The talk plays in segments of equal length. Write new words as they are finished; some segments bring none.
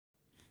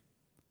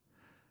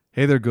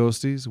Hey there,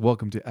 Ghosties.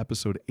 Welcome to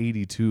episode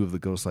 82 of the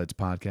Ghost Lights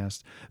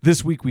podcast.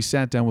 This week, we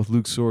sat down with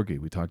Luke Sorge.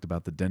 We talked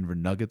about the Denver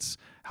Nuggets,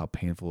 how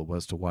painful it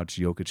was to watch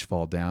Jokic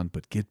fall down,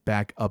 but get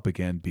back up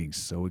again being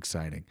so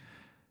exciting.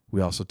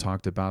 We also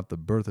talked about the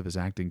birth of his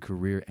acting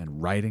career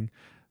and writing,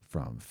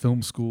 from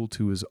film school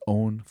to his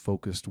own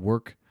focused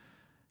work.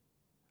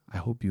 I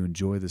hope you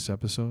enjoy this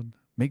episode.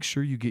 Make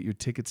sure you get your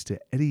tickets to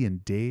Eddie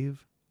and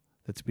Dave.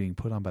 That's being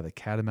put on by the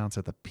Catamounts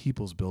at the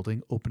People's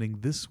Building, opening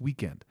this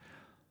weekend.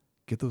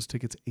 Get those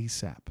tickets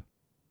ASAP.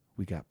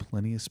 We got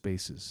plenty of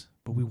spaces,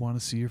 but we want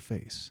to see your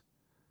face.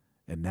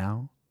 And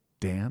now,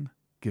 Dan,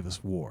 give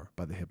us War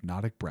by the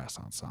Hypnotic Brass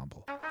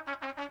Ensemble.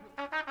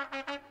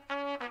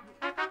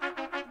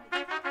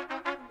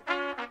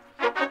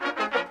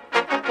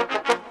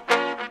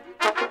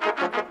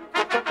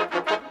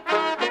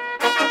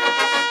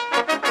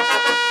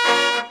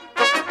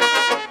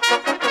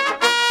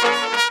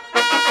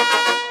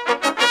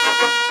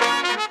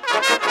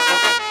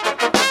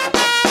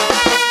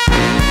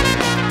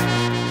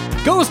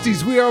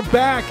 Ghosties, we are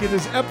back. It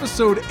is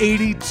episode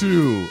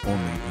 82.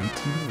 Only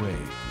 18 away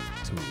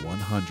to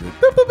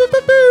 100. Boo, boo, boo,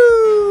 boo,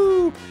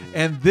 boo.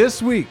 And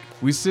this week,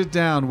 we sit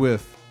down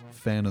with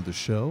fan of the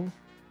show,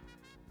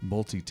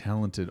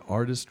 multi-talented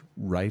artist,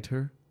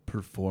 writer,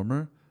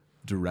 performer,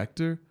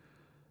 director,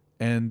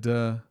 and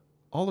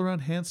all-around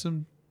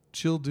handsome,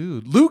 chill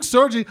dude, Luke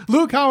Sorge.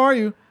 Luke, how are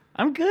you?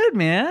 I'm good,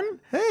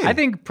 man. Hey. I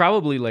think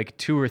probably like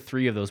 2 or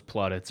 3 of those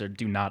plaudits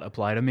do not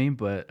apply to me,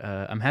 but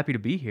I'm happy to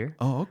be here.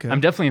 Oh, okay.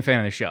 I'm definitely a fan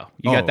of the show.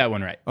 You got that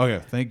one right.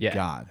 Okay, thank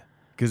God.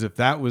 Because if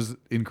that was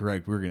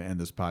incorrect, we're going to end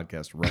this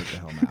podcast right the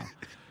hell now.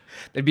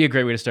 That'd be a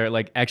great way to start.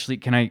 Like, actually,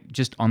 can I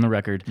just on the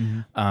record,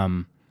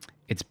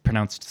 it's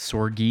pronounced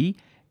Sorge,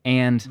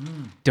 and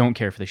don't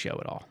care for the show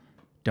at all.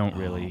 Don't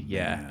really.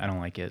 Man. I don't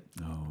like it.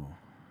 No.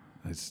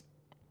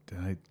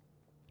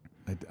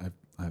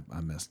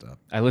 I messed up.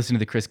 I listened to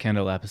the Chris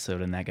Kendall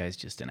episode, and that guy's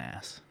just an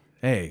ass.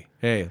 Hey,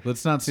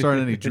 let's not start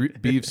any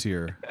beefs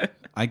here.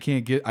 I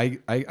can't get. I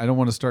don't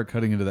want to start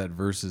cutting into that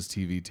versus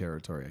TV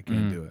territory. I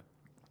can't do it.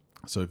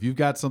 So if you've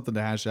got something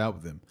to hash out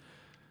with him,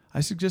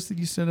 I suggest that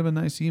you send him a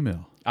nice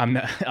email. I'm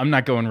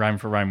not going rhyme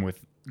for rhyme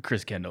with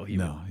Chris Kendall.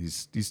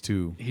 He's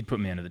too. He'd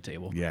put me under the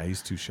table. Yeah,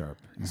 he's too sharp.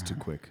 He's too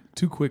quick.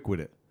 Too quick with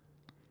it.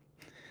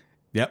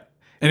 Yep.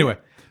 Anyway.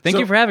 Thank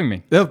you for having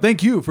me. No,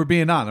 thank you for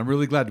being on. I'm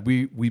really glad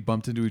we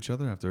bumped into each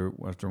other after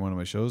one of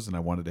my shows, and I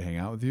wanted to hang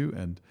out with you.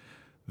 And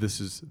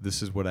this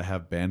is what I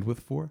have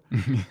bandwidth for.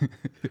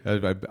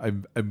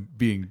 I'm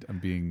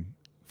being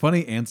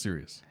funny and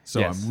serious. So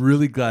yes, I'm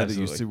really glad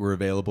that you were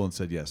available and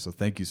said yes. So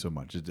thank you so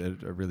much.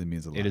 It really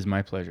means a lot. It is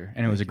my pleasure,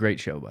 and it was a great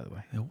show, by the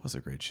way. It was a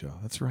great show.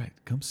 That's right.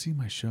 Come see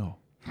my show.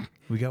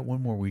 We got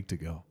one more week to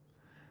go.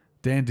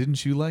 Dan,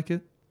 didn't you like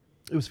it?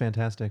 It was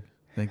fantastic.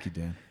 Thank you,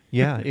 Dan.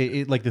 Yeah,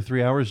 it like the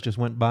 3 hours just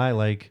went by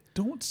like...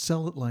 Don't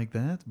sell it like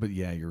that. But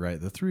yeah, you're right.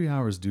 The 3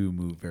 hours do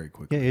move very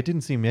quickly. Yeah, it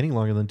didn't seem any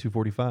longer than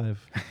 2:45.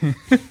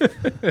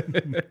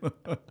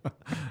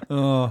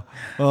 Oh,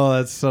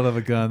 that son of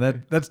a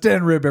gun. That's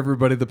Dan Ribb,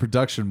 everybody, the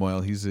production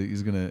moil.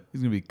 He's gonna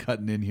be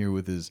cutting in here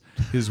with his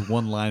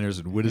one-liners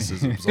and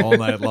witticisms all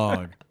night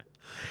long.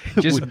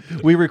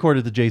 We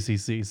recorded the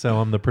JCC, so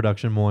I'm the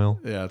production moil.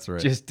 Yeah, that's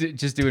right.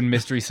 Just doing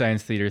Mystery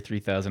Science Theater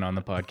 3000 on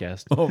the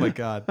podcast. Oh my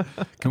God!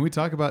 Can we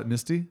talk about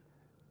Misty?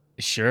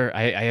 Sure.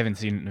 I haven't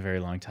seen it in a very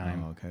long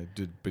time. Oh, okay.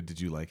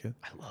 Did you like it?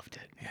 I loved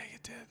it. Yeah, you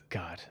did.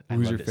 God, Who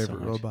was your favorite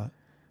robot?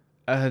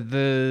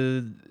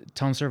 The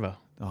Tom Servo.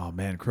 Oh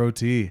man, Crow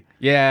T.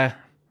 Yeah.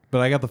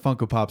 But I got the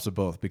Funko Pops of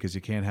both because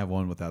you can't have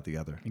one without the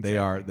other.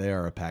 Exactly. They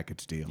are a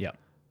package deal. Yeah.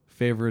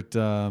 Favorite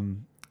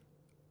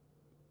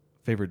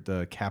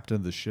captain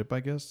of the ship,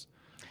 I guess,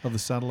 of the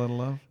Satellite of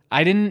Love?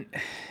 I didn't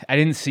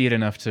see it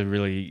enough to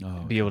really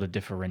be able to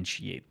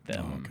differentiate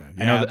them. Oh, okay.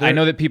 Yeah, I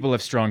know that people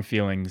have strong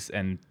feelings,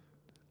 and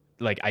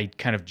like I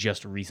kind of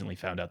just recently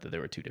found out that there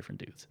were 2 different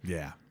dudes.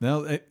 Yeah.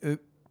 No,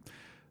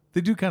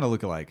 they do kind of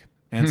look alike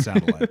and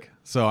sound alike.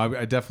 So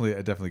I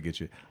definitely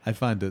get you. I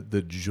find that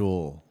the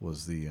Joel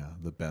was the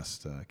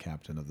best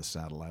captain of the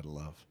Satellite of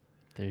Love.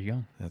 There you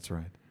go. That's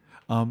right.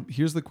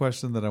 Here's the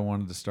question that I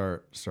wanted to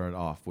start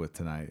off with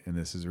tonight, and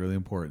this is really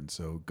important.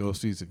 So,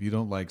 Ghosties, if you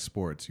don't like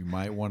sports, you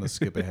might want to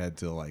skip ahead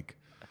to like,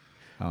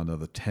 I don't know,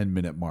 the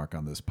 10-minute mark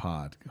on this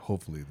pod.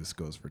 Hopefully, this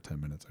goes for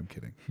 10 minutes. I'm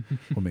kidding.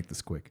 We'll make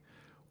this quick.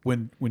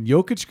 When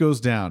Jokic goes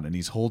down and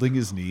he's holding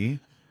his knee,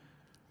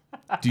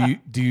 do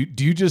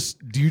you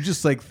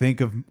just like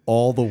think of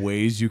all the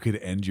ways you could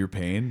end your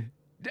pain?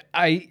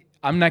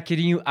 I'm not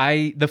kidding you.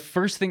 The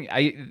first thing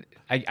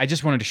I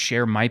just wanted to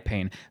share my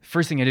pain.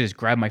 First thing I did is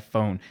grab my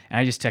phone and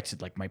I just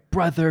texted like my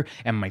brother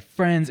and my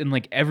friends and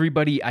like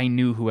everybody I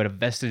knew who had a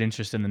vested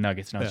interest in the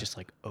Nuggets. And I was just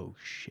like, oh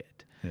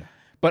shit. Yeah.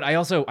 But I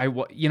also,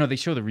 they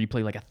show the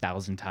replay like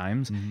 1,000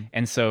 times. Mm-hmm.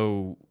 And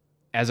so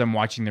as I'm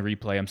watching the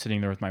replay, I'm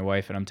sitting there with my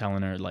wife and I'm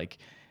telling her like,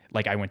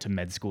 like I went to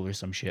med school or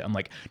some shit. I'm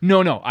like,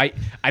 no, I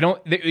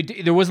don't.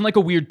 There wasn't like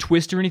a weird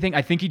twist or anything.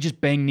 I think he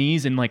just banged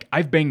knees, and like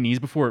I've banged knees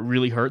before. It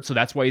really hurt, so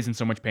that's why he's in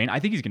so much pain. I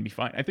think he's gonna be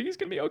fine. I think he's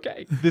gonna be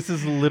okay. This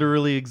is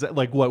literally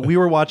like what we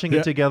were watching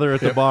it together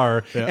at the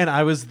bar, and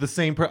I was the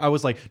same. I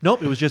was like,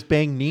 nope, it was just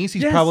banged knees.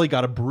 He's probably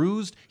got a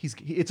bruised.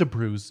 It's a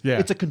bruise. Yeah.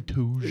 It's a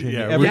contusion.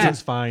 Yeah,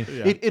 Everything's fine.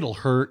 Yeah. It'll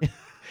hurt.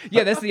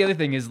 Yeah, that's the other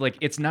thing is like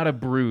it's not a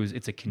bruise,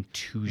 it's a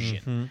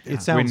contusion.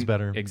 It sounds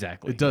better.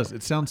 Exactly. It does.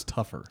 It sounds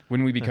tougher.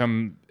 When we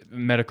become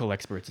medical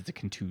experts, it's a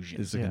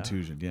contusion. It's a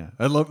contusion. Yeah,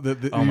 I love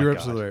that. Oh my You're God.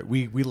 absolutely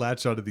right. We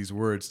latch onto these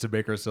words to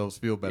make ourselves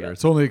feel better. Yeah.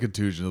 It's only a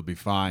contusion. It'll be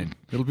fine.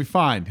 It'll be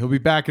fine. He'll be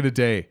back in a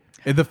day.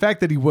 And the fact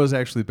that he was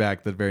actually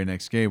back that very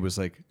next game was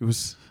like it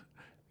was.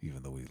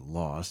 Even though we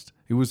lost,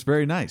 it was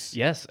very nice.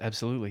 Yes,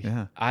 absolutely.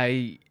 Yeah.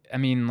 I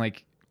mean,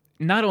 like,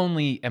 not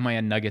only am I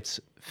a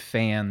Nuggets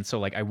fan, so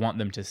like I want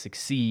them to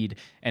succeed,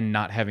 and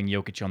not having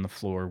Jokic on the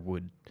floor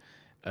would,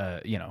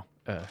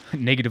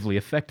 negatively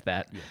affect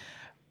that. Yeah.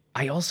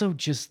 I also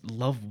just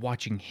love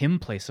watching him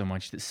play so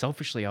much that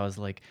selfishly I was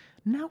like,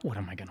 now what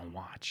am I gonna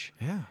watch?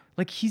 Yeah.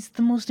 Like he's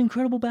the most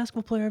incredible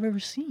basketball player I've ever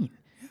seen.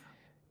 Yeah.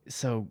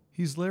 So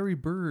He's Larry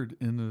Bird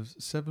in a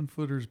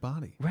 7-footer's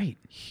body. right.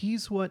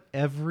 He's what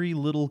every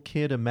little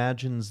kid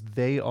imagines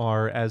they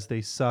are as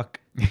they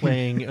suck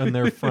playing on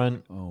their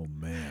front Oh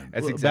man.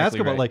 That's exactly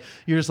basketball. right. Like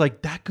you're just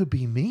like that could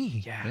be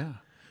me. Yeah. Yeah.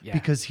 Yeah.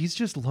 Because he's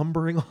just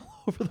lumbering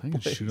all over the I can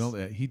place. shoot all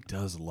that. He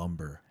does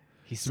lumber.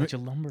 he's such a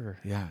lumberer.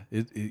 Yeah.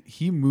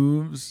 He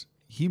moves.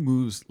 He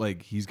moves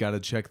like he's got to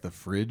check the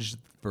fridge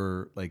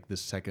for like the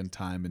second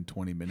time in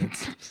 20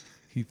 minutes.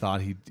 He thought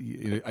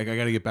I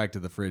got to get back to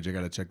the fridge. I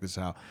got to check this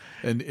out.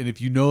 And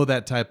if you know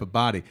that type of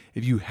body,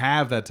 if you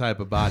have that type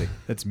of body,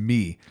 that's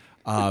me.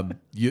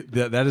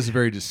 That is a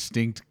very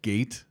distinct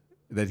gait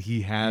that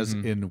he has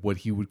in what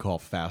he would call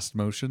fast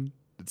motion.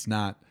 It's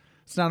not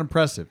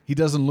impressive. He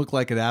doesn't look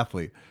like an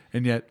athlete,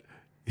 and yet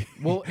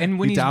Well, and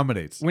when he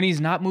dominates. when he's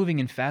not moving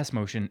in fast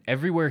motion,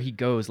 everywhere he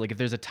goes, like if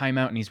there's a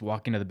timeout and he's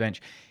walking to the bench,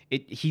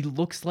 he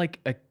looks like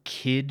a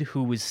kid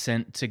who was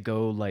sent to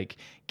go like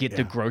get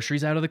the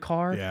groceries out of the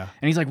car. Yeah.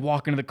 And he's like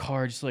walking to the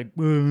car, just like,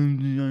 I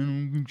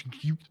don't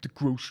keep the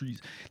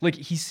groceries. Like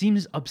he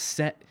seems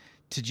upset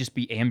to just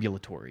be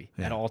ambulatory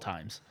at all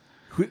times.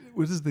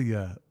 What is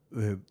the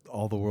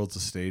all the world's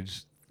a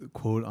stage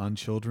quote on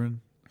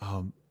children?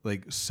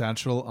 Like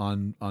satchel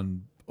on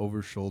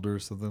over shoulder or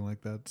something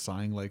like that,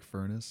 sighing like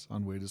furnace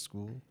on way to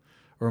school?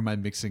 Or am I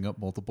mixing up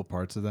multiple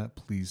parts of that?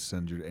 Please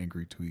send your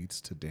angry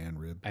tweets to Dan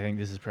Rib. I think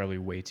this is probably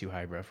way too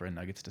highbrow for a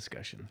Nuggets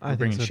discussion. I We're think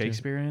bringing so, too.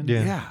 Shakespeare in.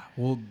 Yeah.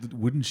 Well,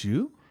 wouldn't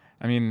you?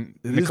 I mean,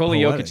 It is Nikola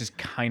poetic. Jokic is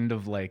kind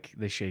of like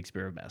the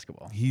Shakespeare of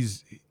basketball.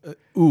 He's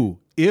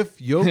if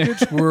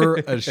Jokic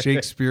were a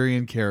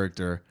Shakespearean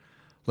character,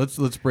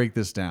 let's break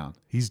this down.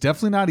 He's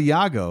definitely not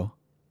Iago,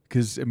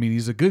 because I mean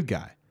he's a good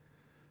guy.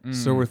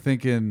 So we're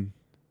thinking,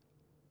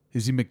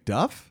 is he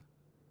McDuff?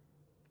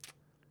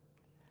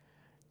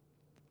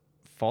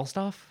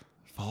 Falstaff?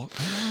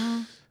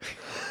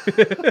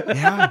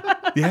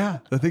 Yeah,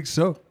 I think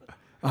so.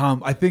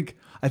 I think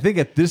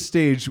at this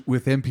stage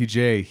with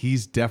MPJ,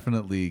 he's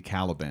definitely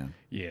Caliban.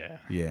 Yeah.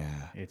 Yeah.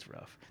 It's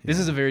rough. This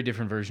is a very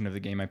different version of the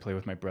game I play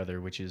with my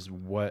brother, which is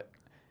what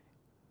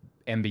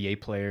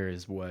NBA player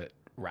is what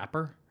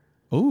rapper.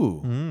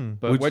 Ooh.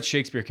 But what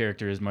Shakespeare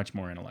character is much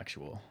more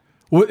intellectual.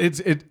 Well,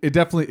 it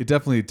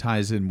definitely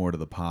ties in more to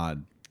the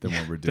pod than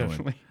what we're doing.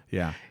 Definitely.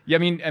 Yeah. Yeah,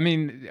 I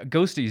mean,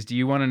 Ghosties, do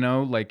you want to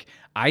know? Like,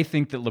 I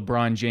think that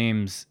LeBron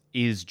James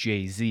is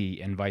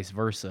Jay-Z and vice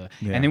versa.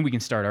 Yeah. And then we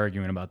can start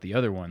arguing about the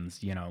other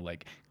ones, you know,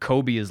 like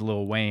Kobe is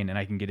Lil Wayne, and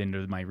I can get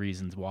into my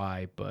reasons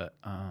why, but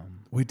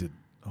We did.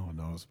 Oh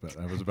no, I was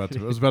about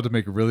to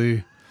make a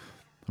really.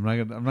 I'm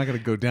not gonna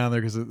go down there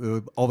because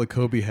all the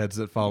Kobe heads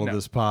that follow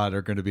this pod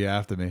are going to be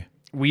after me.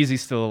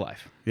 Weezy's still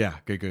alive. Yeah,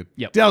 good.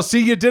 Yep. Now,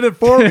 see, you did it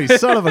for me,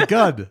 son of a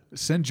gun.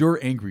 Send your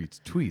angry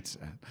tweets.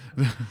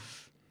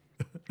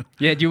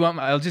 Yeah, do you want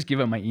I'll just give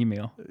up my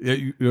email.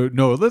 Yeah,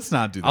 no, let's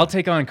not do that. I'll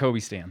take on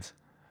Kobe stands.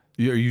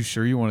 Are you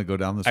sure you want to go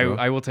down this road?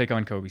 I will take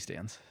on Kobe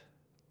stands.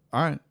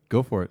 All right,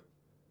 go for it.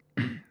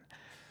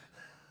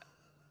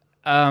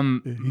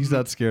 He's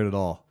not scared at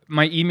all.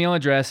 My email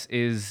address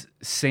is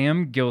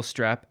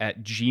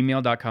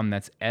samgilstrap@gmail.com.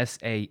 That's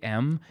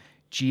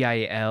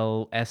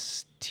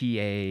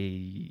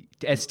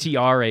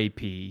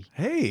SAMGILSTASTRAP.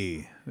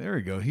 Hey, there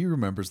we go. He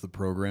remembers the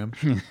program.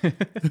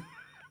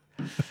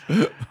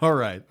 All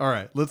right.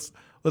 Let's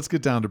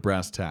get down to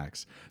brass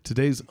tacks.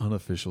 Today's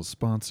unofficial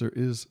sponsor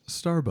is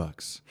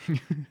Starbucks.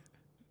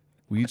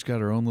 We each got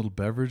our own little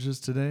beverages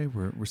today.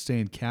 We're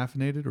staying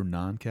caffeinated or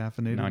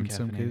non-caffeinated in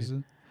some Non-caffeinated.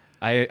 cases.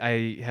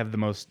 I have the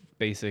most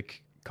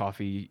basic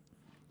coffee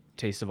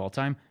taste of all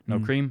time. No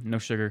cream, no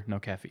sugar, no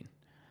caffeine.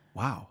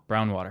 Wow.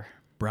 Brown water.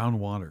 Brown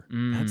water.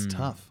 That's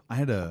tough. I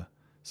had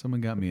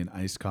someone got me an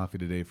iced coffee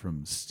today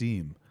from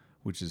Steam,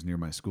 which is near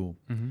my school.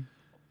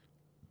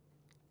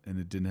 And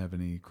it didn't have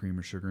any cream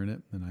or sugar in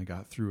it, and I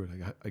got through it.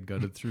 I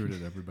gutted through it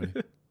at everybody.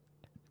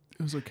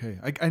 It was okay.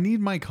 I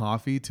need my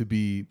coffee to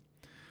be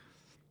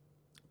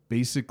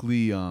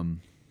basically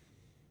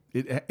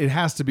it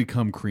has to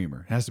become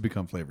creamer. It has to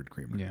become flavored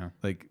creamer. Yeah.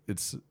 Like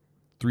it's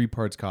 3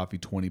 parts coffee,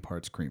 20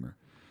 parts creamer.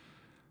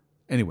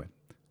 Anyway,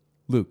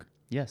 Luke,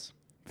 Yes.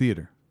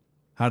 theater.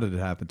 How did it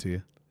happen to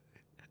you?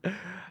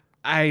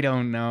 I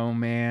don't know,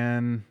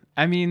 man.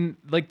 I mean,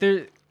 like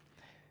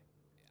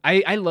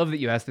I love that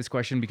you asked this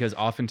question because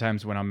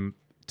oftentimes when I'm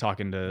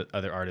talking to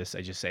other artists,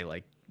 I just say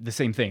like the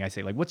same thing. I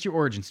say like, what's your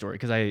origin story?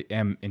 Because I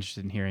am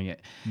interested in hearing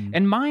it.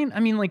 And mine, I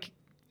mean, like,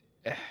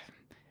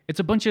 it's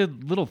a bunch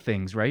of little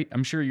things, right?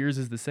 I'm sure yours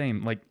is the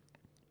same. Like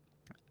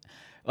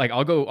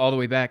I'll go all the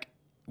way back.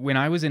 When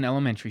I was in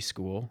elementary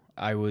school,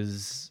 I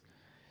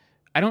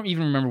don't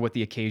even remember what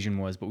the occasion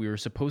was, but we were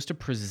supposed to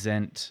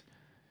present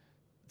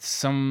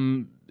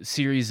some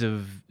series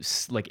of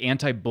like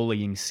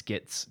anti-bullying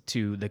skits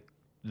to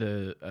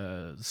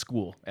the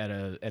school at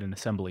an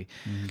assembly.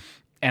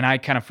 And I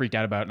kind of freaked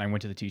out about it, and I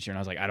went to the teacher and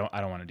I was like, I don't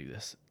want to do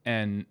this.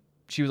 And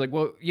she was like,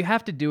 well, you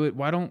have to do it.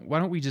 Why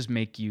don't we just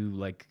make you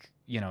like,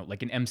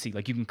 like an MC?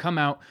 Like you can come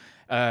out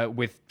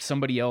with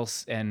somebody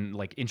else and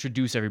like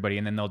introduce everybody,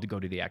 and then they'll go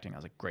do the acting. I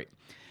was like, great.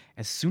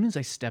 As soon as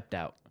I stepped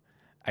out,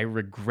 I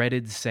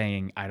regretted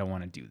saying I don't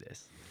want to do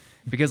this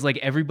because like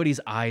everybody's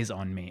eyes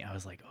on me. I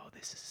was like, oh,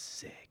 this is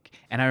sick.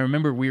 And I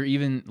remember we were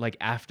even like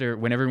after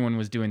when everyone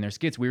was doing their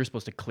skits, we were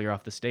supposed to clear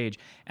off the stage,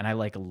 and I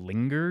like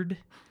lingered.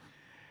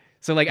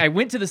 So like I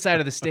went to the side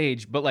of the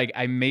stage, but like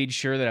I made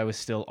sure that I was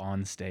still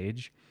on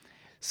stage.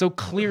 So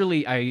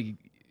clearly I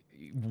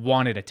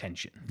wanted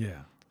attention.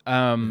 Yeah.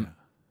 And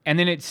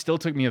then it still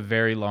took me a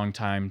very long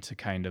time to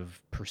kind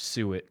of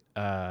pursue it.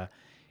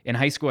 In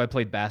high school, I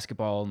played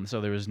basketball, and so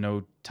there was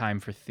no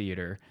time for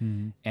theater.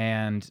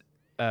 And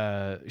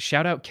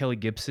shout out Kelly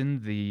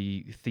Gibson,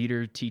 the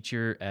theater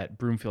teacher at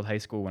Broomfield High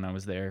School when I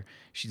was there.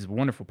 She's a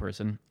wonderful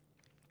person.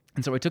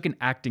 And so I took an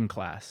acting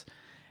class,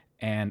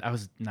 and I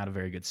was not a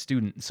very good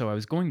student. So I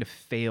was going to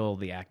fail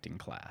the acting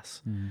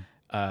class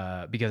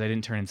because I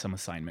didn't turn in some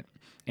assignment.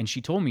 And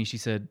she told me, she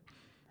said,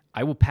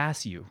 I will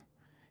pass you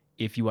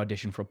if you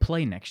audition for a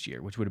play next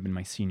year, which would have been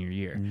my senior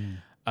year.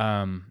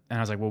 And I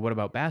was like, well, what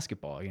about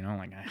basketball?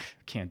 Like I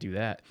can't do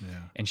that. Yeah.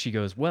 And she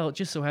goes, well, it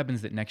just so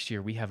happens that next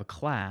year we have a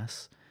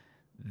class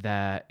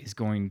that is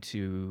going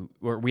to,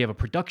 or we have a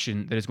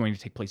production that is going to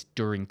take place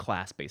during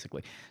class,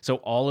 basically. So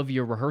all of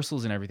your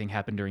rehearsals and everything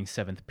happen during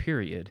 7th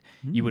period.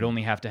 You would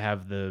only have to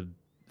have the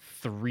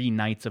 3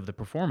 nights of the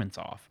performance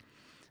off.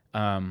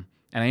 And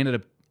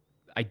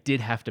I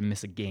did have to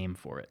miss a game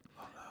for it.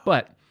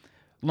 But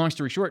long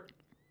story short,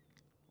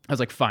 I was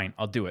like, fine,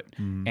 I'll do it.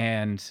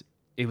 And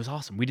it was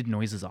awesome. We did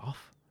Noises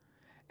Off.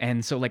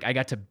 And so like I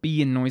got to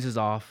be in Noises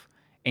Off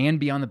and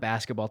be on the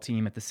basketball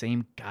team at the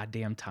same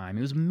goddamn time.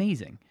 It was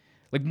amazing.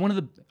 Like one of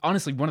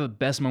the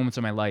best moments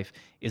of my life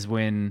is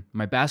when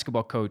my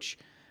basketball coach,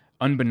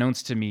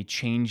 unbeknownst to me,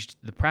 changed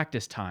the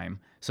practice time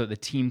so that the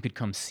team could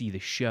come see the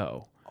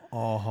show.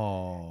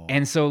 Oh.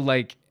 And so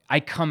like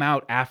I come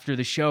out after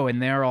the show and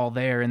they're all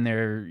there in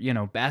their,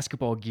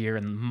 basketball gear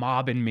and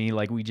mobbing me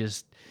like we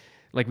just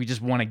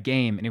won a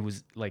game. And it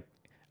was like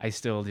I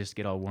still just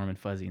get all warm and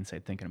fuzzy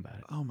inside thinking about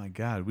it. Oh my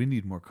God, we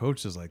need more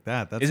coaches like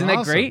that. That's Isn't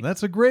awesome. that great?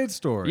 That's a great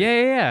story.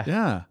 Yeah.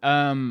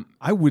 Yeah.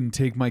 I wouldn't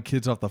take my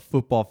kids off the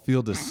football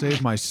field to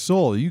save my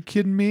soul. Are you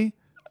kidding me?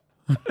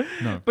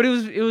 No. But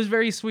it was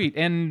very sweet,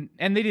 and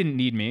they didn't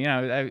need me.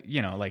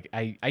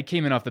 I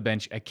came in off the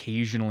bench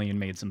occasionally and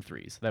made some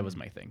threes. That was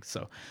my thing.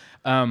 So,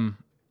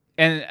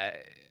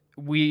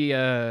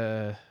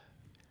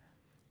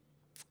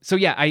 So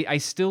yeah, I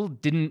still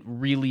didn't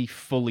really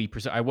fully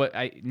pursue.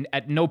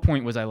 At no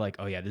point was I like,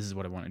 oh yeah, this is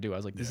what I want to do. I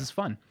was like, this is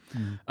fun.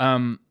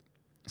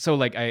 So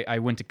like I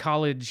went to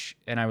college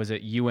and I was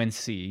at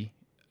UNC,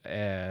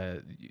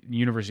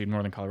 University of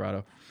Northern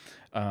Colorado,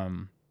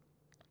 and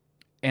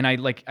I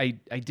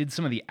did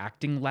some of the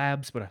acting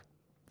labs, but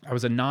I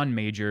was a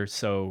non-major,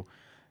 so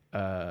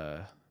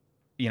I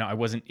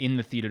wasn't in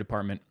the theater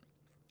department,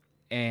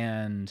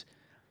 and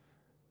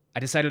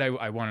I decided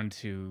I wanted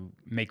to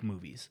make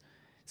movies.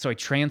 So I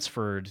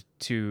transferred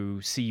to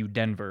CU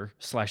Denver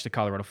 / the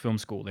Colorado Film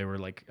School. They were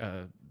like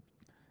kind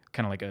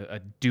of like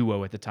a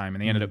duo at the time,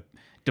 and they ended up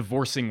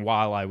divorcing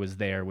while I was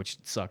there, which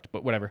sucked,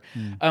 but whatever.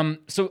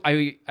 So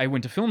I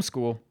went to film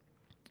school,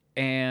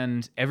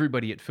 and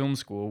everybody at film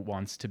school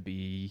wants to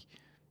be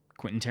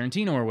Quentin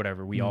Tarantino or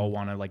whatever. We all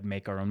want to like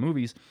make our own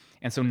movies,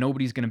 and so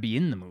nobody's going to be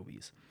in the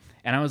movies.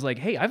 And I was like,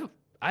 hey,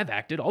 I've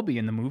acted. I'll be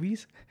in the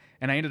movies.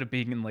 And I ended up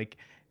being in like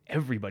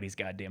everybody's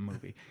goddamn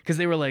movie because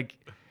they were like,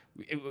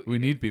 we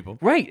need people.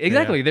 Right,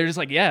 exactly. Yeah. They're just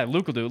like, yeah,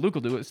 Luke will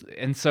do it.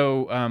 And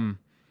so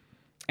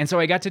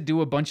I got to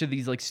do a bunch of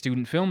these like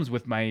student films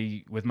with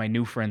my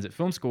new friends at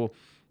film school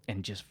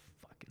and just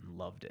fucking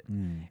loved it.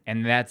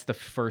 And that's the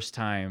first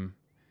time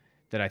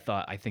that I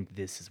thought, I think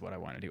this is what I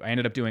want to do. I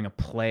ended up doing a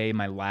play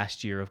my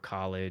last year of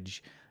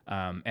college,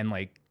 and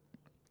like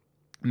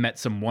met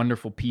some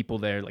wonderful people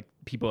there, like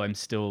people I'm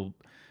still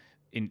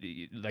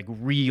like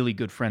really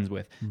good friends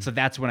with. So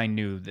that's when I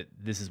knew that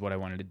this is what I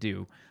wanted to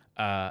do.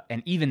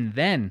 And even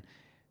then,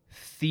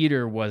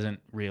 theater wasn't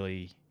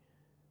really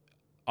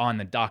on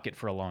the docket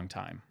for a long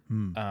time.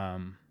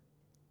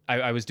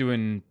 I was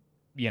doing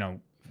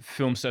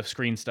film stuff,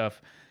 screen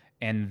stuff.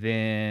 And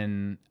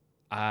then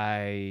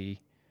I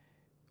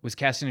was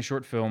cast in a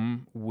short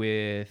film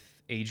with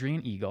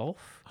Adrienne Egolf,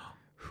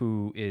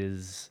 who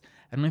is,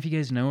 I don't know if you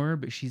guys know her,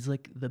 but she's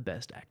like the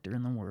best actor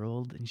in the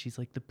world. And she's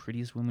like the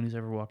prettiest woman who's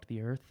ever walked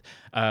the earth.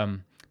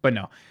 But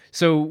no.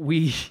 So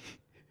we...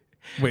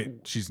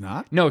 Wait, she's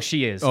not? No,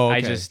 she is. Oh, okay.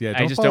 I just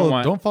follow, don't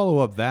want... Don't follow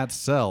up that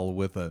sell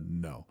with a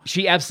no.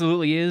 She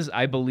absolutely is.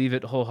 I believe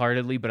it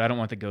wholeheartedly, but I don't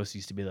want the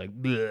ghosties to be like,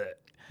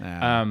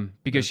 bleh.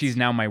 Because she's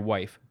now my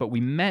wife. But we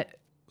met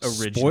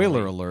originally.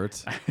 Spoiler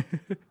alert.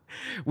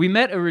 We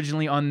met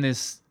originally on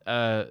this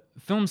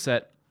film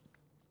set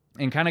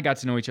and kind of got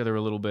to know each other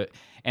a little bit.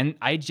 And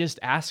I just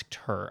asked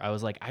her, I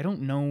was like, I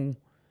don't know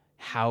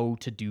how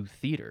to do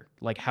theater.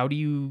 Like, how do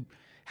you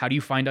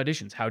find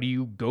auditions? How do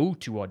you go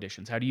to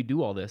auditions? How do you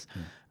do all this?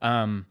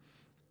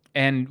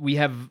 And we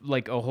have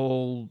like a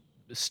whole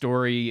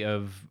story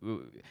of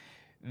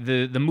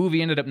the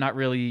movie ended up not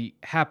really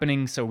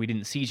happening, so we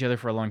didn't see each other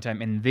for a long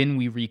time. And then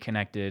we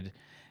reconnected,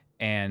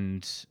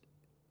 and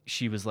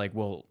she was like,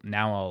 well,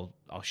 now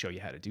I'll show you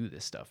how to do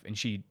this stuff. And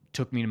she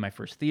took me to my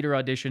first theater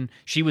audition.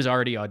 She was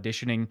already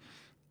auditioning,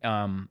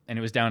 and it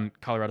was down in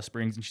Colorado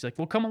Springs. And she's like,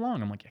 well, come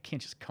along. I'm like, I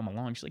can't just come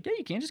along. She's like, yeah,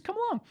 you can, just come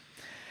along.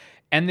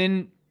 And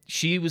then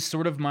she was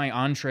sort of my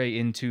entree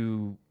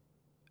into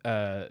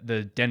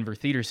the Denver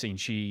theater scene.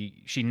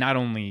 She not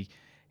only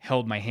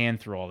held my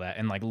hand through all that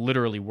and like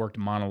literally worked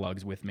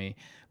monologues with me,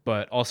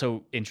 but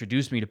also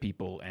introduced me to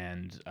people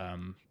and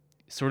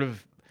sort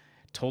of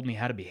told me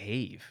how to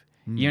behave.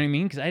 You know what I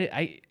mean? Because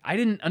I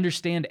didn't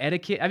understand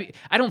etiquette. I mean,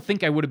 I don't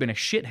think I would have been a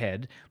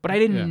shithead, but I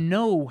didn't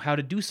know how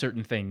to do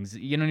certain things.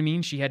 You know what I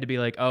mean? She had to be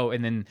like, oh,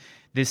 and then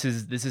this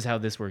is how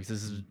this works.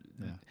 This is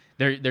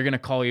they're gonna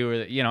call you, or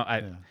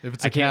If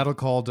it's a cattle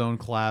call, don't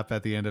clap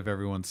at the end of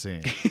everyone's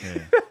scene.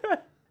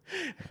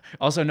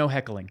 Also, no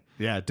heckling.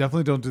 Yeah,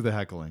 definitely don't do the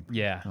heckling.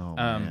 Yeah. Oh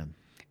man.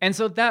 And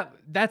so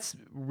that's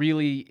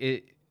really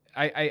it.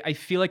 I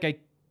feel like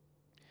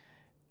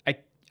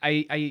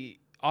I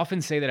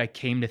often say that I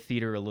came to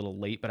theater a little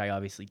late, but I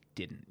obviously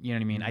didn't. You know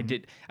what I mean?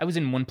 Mm-hmm. I was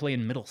in one play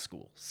in middle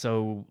school,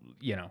 so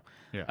Yeah.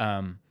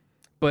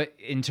 But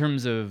in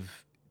terms of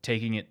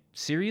taking it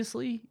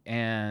seriously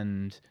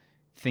and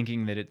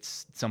thinking that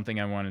it's something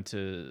I wanted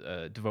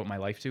to devote my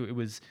life to, it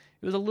was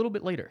a little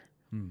bit later.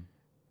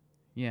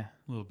 Yeah,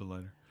 A little bit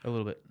later. a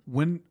little bit.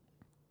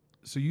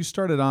 So you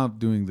started off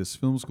doing this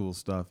film school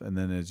stuff, and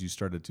then as you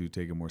started to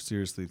take it more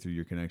seriously through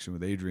your connection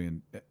with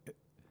Adrienne,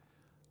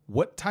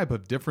 what type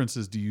of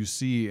differences do you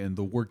see in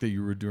the work that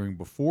you were doing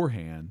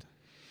beforehand,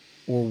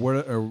 or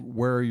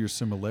where are your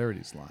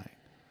similarities lying?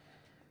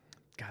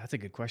 God, that's a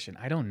good question.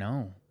 I don't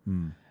know.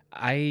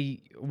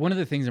 One of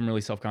the things I'm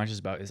really self-conscious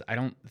about is I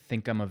don't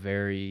think I'm a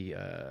very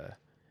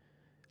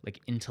like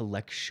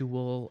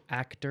intellectual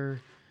actor.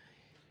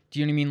 Do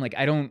you know what I mean? Like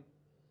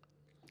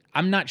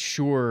I'm not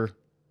sure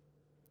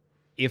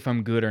if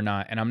I'm good or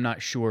not, and I'm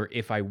not sure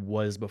if I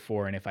was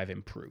before and if I've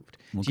improved.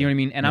 Okay. Do you know what I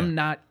mean? And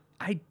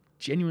I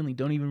genuinely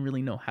don't even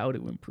really know how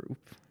to improve.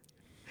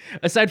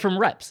 Aside from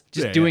reps,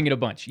 just doing it a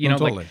bunch. You know,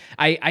 totally.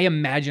 Like I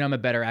imagine I'm a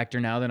better actor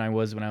now than I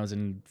was when I was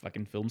in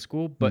fucking film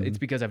school, but it's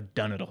because I've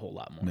done it a whole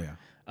lot more.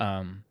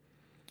 Yeah.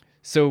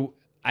 So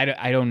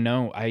I don't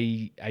know.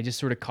 I just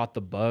sort of caught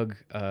the bug,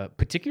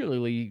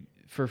 particularly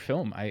for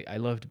film. I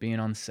loved being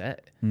on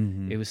set.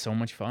 It was so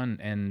much fun,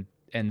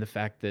 and the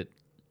fact that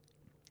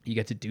you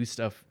get to do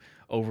stuff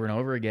over and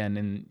over again,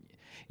 and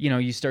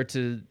you start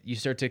to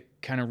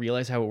kind of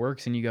realize how it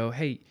works, and you go,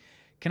 hey,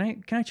 can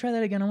I try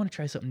that again? I want to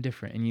try something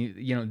different,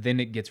 and then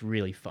it gets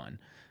really fun,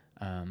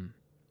 and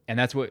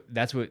that's what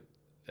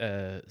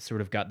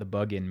sort of got the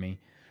bug in me,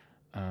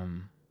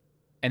 and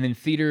then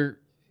theater,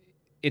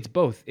 it's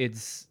both.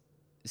 It's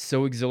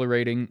so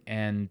exhilarating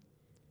and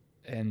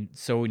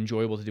so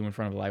enjoyable to do in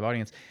front of a live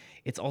audience.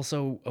 It's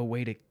also a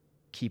way to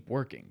keep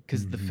working,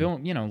 because the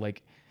film,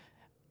 like,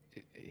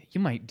 you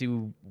might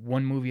do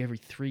one movie every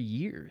 3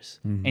 years,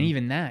 and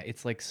even that,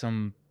 it's like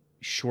some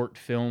short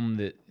film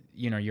that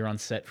you're on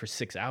set for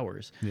 6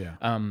 hours.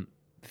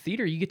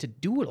 Theater, you get to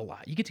do it a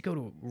lot. You get to go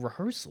to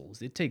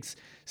rehearsals. It takes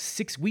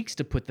 6 weeks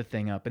to put the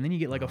thing up, and then you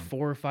get like a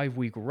 4 or 5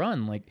 week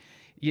run. Like,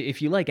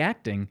 if you like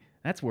acting,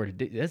 that's where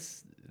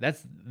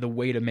that's the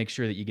way to make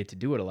sure that you get to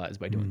do it a lot, is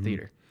by doing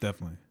theater.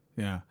 Definitely.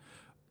 Yeah.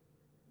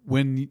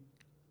 When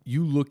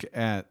you look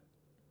at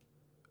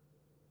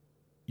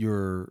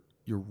your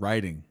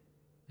writing,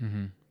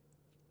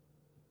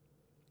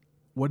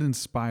 what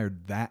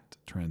inspired that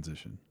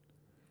transition?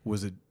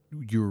 Was it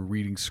you were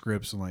reading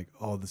scripts and like,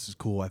 oh, this is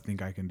cool, I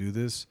think I can do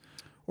this?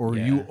 Or were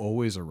you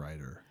always a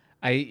writer?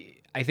 I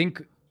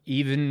think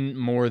even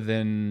more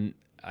than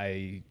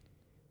I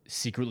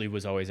secretly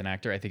was always an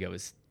actor, I think I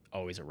was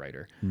always a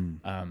writer.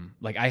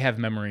 Like, I have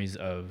memories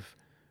of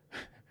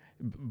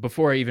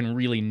before I even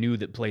really knew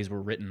that plays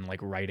were written, like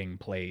writing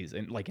plays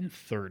and like in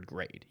 3rd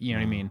grade, you know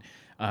what I mean?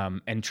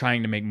 And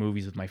trying to make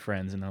movies with my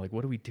friends, and they're like,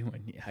 what are we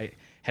doing? I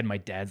had my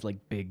dad's like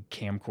big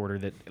camcorder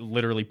that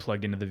literally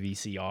plugged into the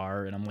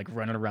VCR, and I'm like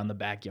running around the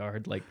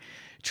backyard, like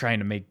trying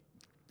to make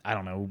I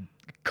don't know,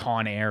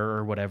 Con Air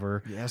or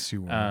whatever. Yes,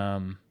 you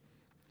were.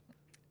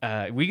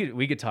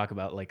 We could talk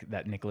about like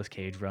that Nicolas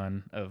Cage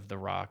run of The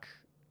Rock,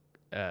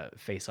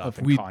 Face Off.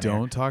 If we Con Air.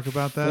 don't talk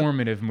about that,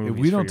 Formative movies. if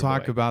we don't for your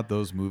talk boy. about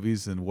those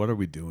movies, then what are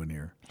we doing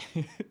here?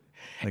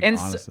 Like, and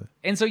honestly.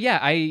 so yeah,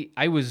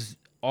 I was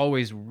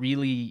always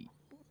really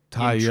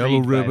Tie intrigued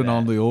yellow by ribbon that.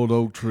 on the old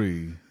oak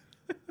tree,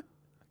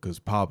 because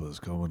Papa's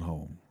coming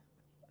home.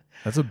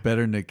 That's a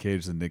better Nick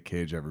Cage than Nick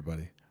Cage,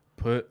 everybody.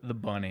 Put the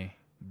bunny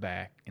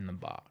back in the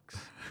box.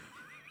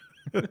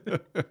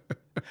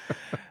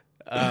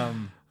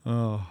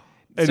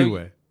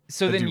 Anyway.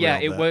 So I then yeah,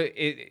 derailed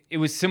it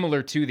was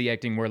similar to the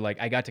acting where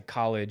like I got to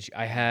college,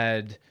 I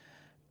had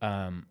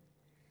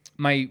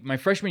my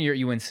freshman year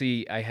at UNC,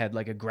 I had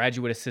like a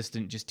graduate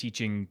assistant just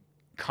teaching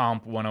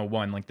Comp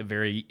 101, like the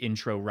very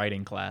intro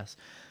writing class,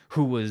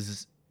 who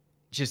was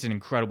just an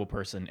incredible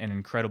person, an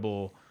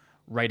incredible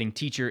writing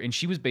teacher. And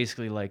she was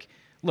basically like,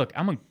 look,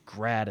 I'm a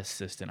grad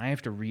assistant. I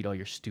have to read all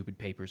your stupid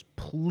papers.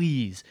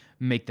 Please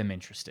make them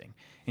interesting.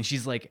 And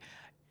she's like,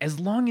 as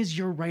long as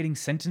you're writing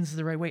sentences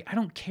the right way, I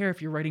don't care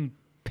if you're writing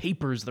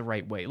papers the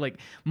right way. Like,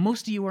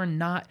 most of you are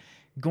not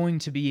going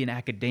to be in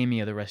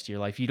academia the rest of your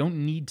life. You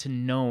don't need to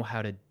know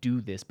how to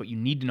do this, but you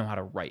need to know how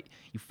to write.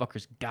 You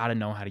fuckers gotta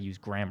know how to use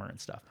grammar and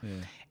stuff. Yeah.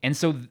 And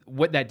so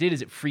what that did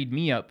is it freed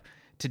me up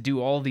to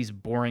do all these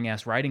boring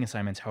ass writing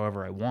assignments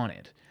however I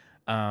wanted.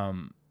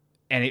 And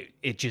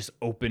it just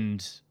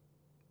opened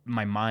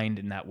my mind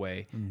in that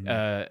way,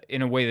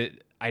 in a way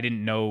that I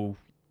didn't know.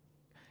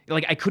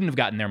 Like, I couldn't have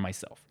gotten there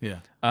myself. Yeah.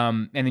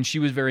 And then she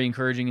was very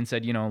encouraging and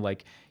said, you know,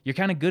 like, you're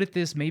kind of good at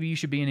this. Maybe you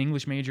should be an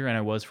English major. And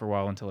I was for a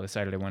while until I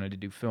decided I wanted to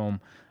do film.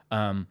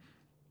 And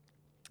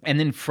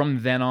then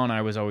from then on,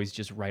 I was always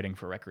just writing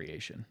for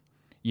recreation.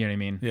 You know what I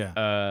mean?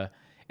 Yeah.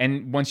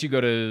 And once you go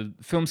to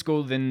film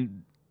school,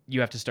 then you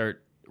have to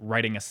start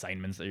writing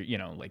assignments. You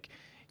know, like,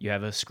 you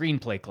have a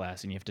screenplay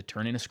class and you have to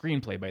turn in a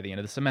screenplay by the end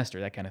of the semester,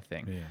 that kind of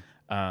thing.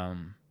 Yeah.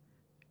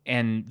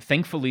 And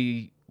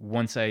thankfully,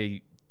 once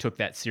I took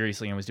that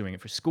seriously and was doing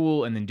it for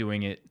school and then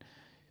doing it,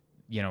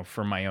 you know,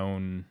 for my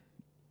own,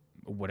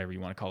 whatever you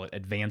want to call it,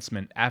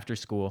 advancement after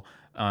school,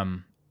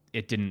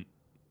 it didn't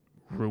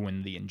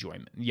ruin the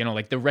enjoyment. You know,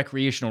 like the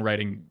recreational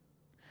writing,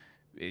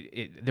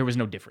 there was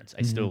no difference.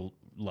 I still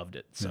loved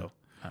it. So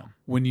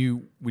when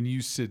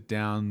you sit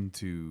down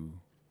to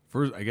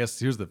first, I guess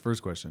here's the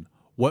first question: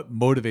 what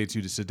motivates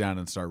you to sit down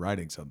and start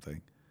writing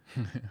something?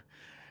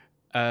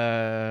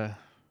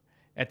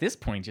 At this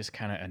point, just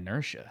kind of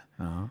inertia.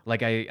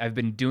 Like I've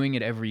been doing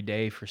it every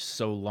day for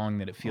so long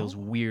that it feels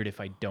weird if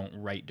I don't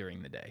write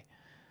during the day.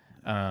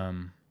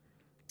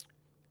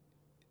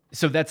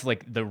 So that's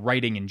like the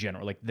writing in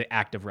general, like the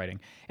act of writing.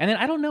 And then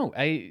I don't know,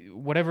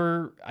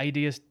 whatever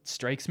idea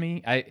strikes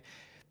me.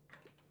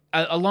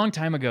 A long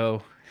time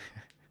ago,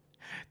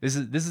 this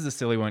is a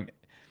silly one.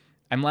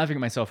 I'm laughing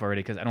at myself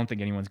already because I don't think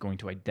anyone's going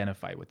to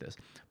identify with this.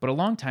 But a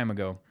long time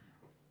ago,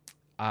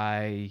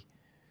 I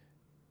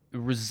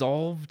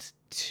resolved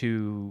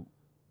to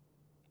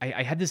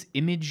I had this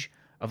image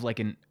of like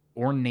an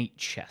ornate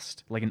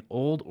chest, like an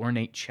old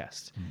ornate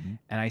chest.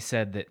 And I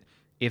said that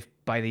if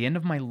by the end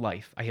of my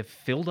life I have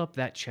filled up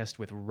that chest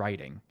with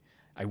writing,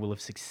 I will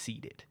have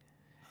succeeded.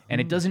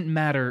 And it doesn't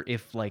matter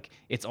if like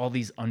it's all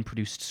these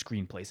unproduced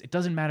screenplays. It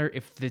doesn't matter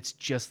if it's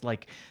just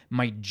like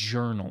my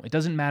journal. It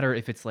doesn't matter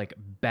if it's like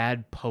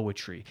bad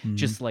poetry.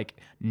 Just like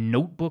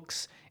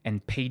notebooks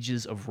and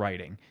pages of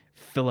writing.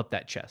 Fill up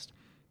that chest.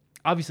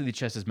 Obviously the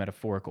chest is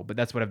metaphorical, but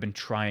that's what I've been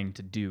trying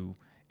to do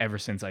ever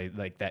since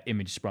that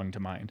image sprung to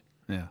mind.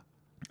 Yeah.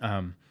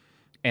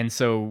 And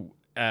so,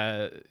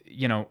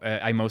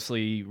 I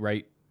mostly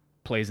write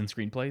plays and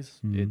screenplays.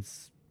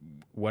 It's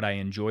what I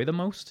enjoy the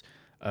most.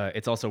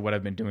 It's also what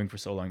I've been doing for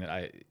so long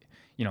that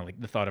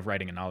like the thought of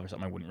writing a novel or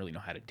something, I wouldn't really know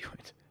how to do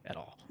it at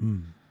all.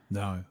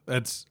 No,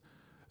 it's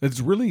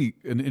really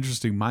an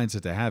interesting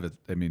mindset to have. It.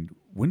 I mean,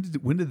 when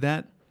did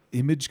that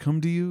image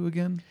come to you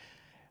again?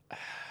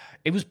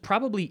 It was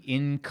probably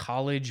in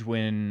college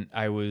when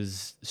I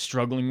was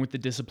struggling with the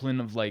discipline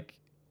of like,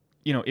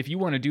 if you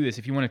want to do this,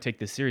 if you want to take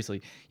this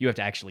seriously, you have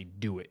to actually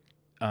do it.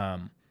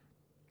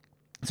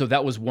 So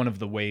that was one of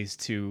the ways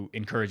to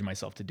encourage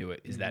myself to do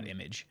it, is that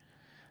image.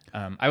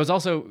 I was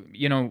also,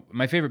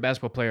 my favorite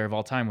basketball player of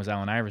all time was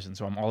Allen Iverson,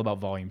 so I'm all about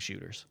volume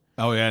shooters.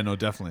 Oh yeah, no,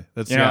 definitely.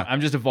 That's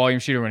I'm just a volume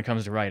shooter when it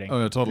comes to writing. Oh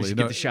no, totally. Just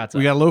get the shots.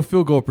 We got low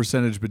field goal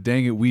percentage, but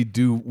dang it, we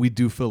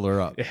do fill her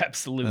up.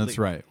 Absolutely. That's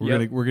right.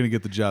 We're gonna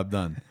get the job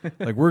done.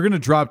 Like, we're gonna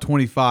drop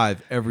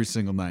 25 every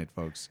single night,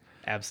 folks.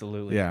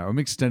 Absolutely. Yeah, I'm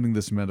extending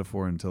this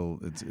metaphor until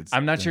it's.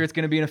 I'm not sure it's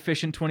gonna be an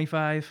efficient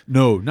 25.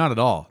 No, not at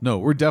all. No,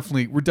 we're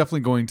definitely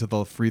going to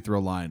the free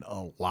throw line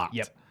a lot.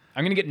 Yep.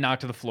 I'm gonna get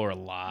knocked to the floor a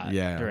lot.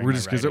 Yeah, we're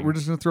just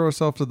gonna throw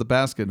ourselves to the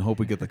basket and hope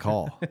we get the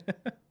call.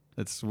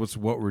 That's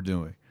what we're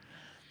doing.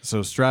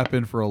 So strap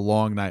in for a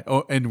long night.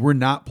 Oh, and we're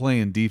not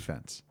playing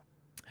defense.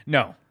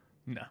 No.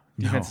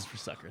 Defense is for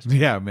suckers.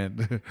 Yeah,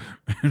 man.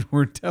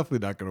 We're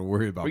definitely not going to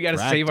worry about. We got to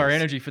save our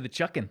energy for the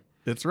chucking.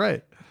 That's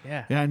right.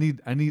 Yeah. Yeah, I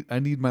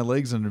need my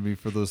legs under me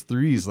for those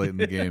threes late in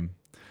the game.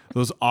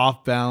 those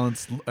off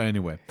balance.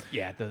 Anyway,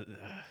 Yeah, the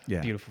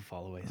Yeah. beautiful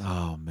fallaways.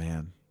 oh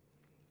man,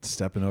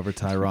 stepping over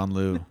Tyronn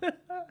Lue.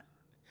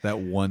 That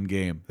one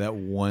game, that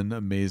one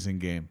amazing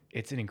game.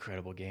 It's an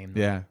incredible game. Though.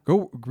 Yeah,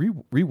 go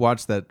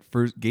rewatch that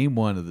first game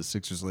one of the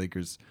Sixers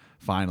Lakers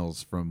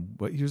finals from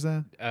what year's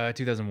that?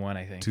 2001,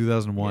 I think.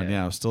 2001. Yeah.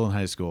 Yeah, I was still in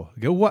high school.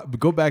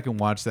 Go back and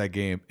watch that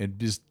game and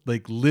just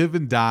like live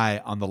and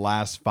die on the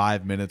last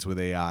 5 minutes with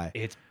AI.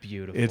 It's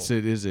beautiful. It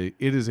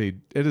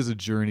is a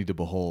journey to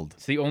behold.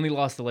 It's the only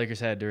loss the Lakers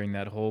had during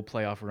that whole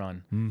playoff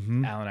run.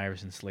 Mm-hmm. Allen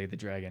Iverson slayed the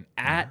Dragon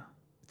at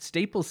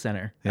Staples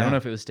Center. I Yeah. don't know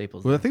if it was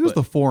Staples. Well, I think it was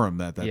but- the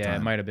Forum at that yeah,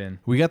 time. it might have been.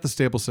 We got the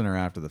Staples Center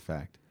after the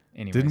fact.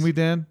 Anyways. Didn't we,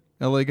 Dan?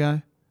 LA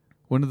guy?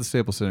 When did the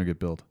Staples Center get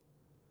built?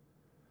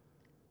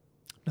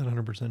 Not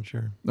 100%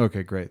 sure.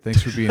 Okay, great.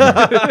 Thanks for being here.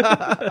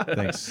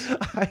 Thanks.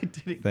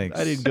 Thanks.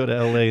 I didn't go to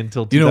LA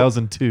until You know-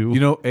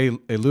 2002.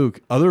 Hey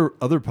Luke, other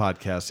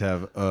podcasts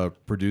have a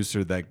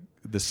producer that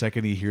the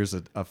second he hears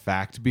a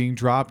fact being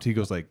dropped, he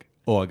goes like,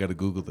 "Oh, I got to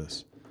Google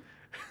this."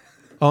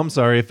 Oh, I'm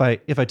sorry. If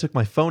I took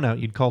my phone out,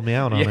 you'd call me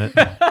out on it.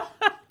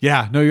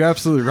 Yeah, no, you're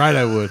absolutely right.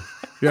 I would.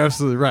 You're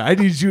absolutely right.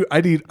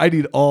 I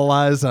need all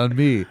eyes on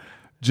me,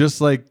 just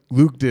like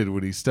Luke did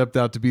when he stepped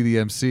out to be the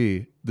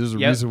MC. There's a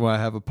reason why I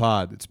have a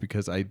pod. It's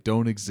because I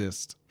don't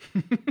exist.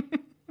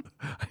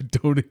 I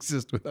don't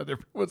exist without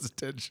everyone's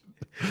attention.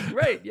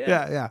 Right,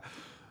 yeah.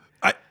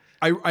 Yeah.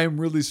 I am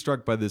really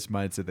struck by this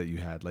mindset that you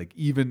had. Like,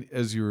 even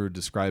as you were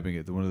describing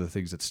it, one of the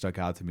things that stuck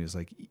out to me is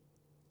like,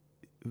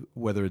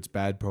 whether it's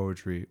bad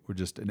poetry or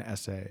just an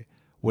essay,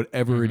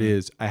 whatever it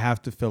is, I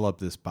have to fill up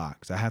this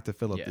box. I have to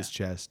fill up this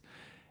chest.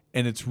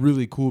 And it's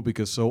really cool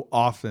because so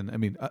often, I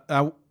mean,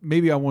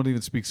 maybe I won't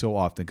even speak so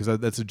often because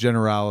that's a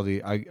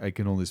generality. I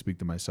can only speak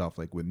to myself.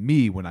 Like with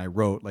me, when I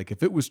wrote, like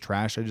if it was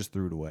trash, I just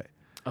threw it away.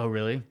 Oh,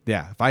 really?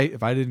 Yeah.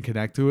 If I didn't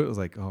connect to it, it was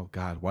like, oh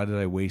God, why did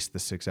I waste the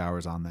 6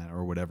 hours on that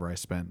or whatever I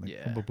spent?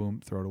 Like, boom, boom,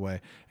 boom, throw it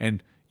away.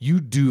 And you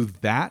do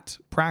that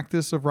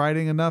practice of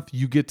writing enough,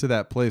 you get to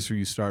that place where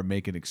you start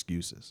making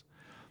excuses.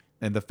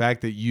 And the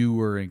fact that you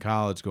were in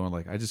college going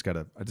like, I just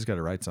gotta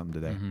write something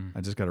today.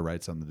 I just gotta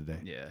write something today.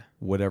 Yeah.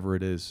 Whatever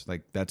it is,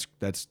 like that's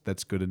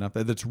good enough.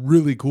 That's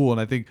really cool.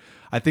 And I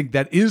think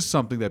that is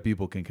something that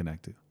people can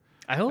connect to.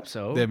 I hope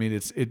so. I mean,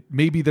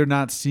 maybe they're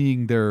not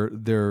seeing their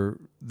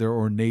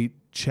ornate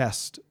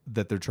chest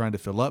that they're trying to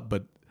fill up,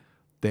 but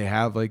they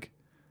have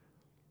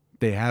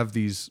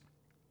these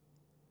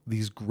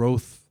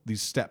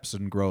steps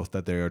in growth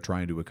that they are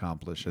trying to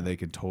accomplish, and they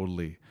can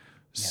totally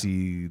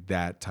see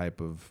that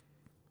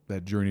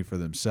journey for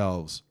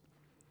themselves.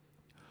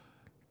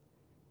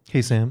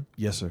 Hey, Sam.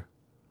 Yes, sir.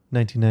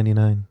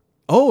 1999.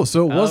 Oh,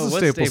 so it was the it was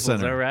Staples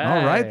Staples. Center.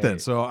 All right. Then.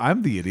 So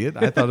I'm the idiot.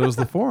 I thought it was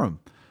the Forum.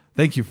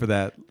 Thank you for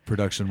that,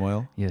 production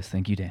Moyle. Yes,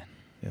 thank you, Dan.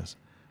 Yes.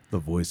 The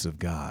voice of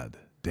God,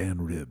 Dan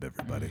Ribb,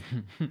 everybody.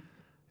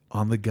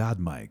 On the God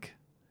mic,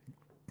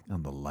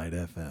 on the Light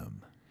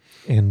FM.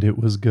 And it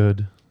was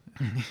good.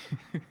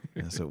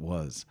 Yes, it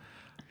was.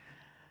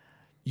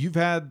 You've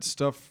had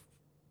stuff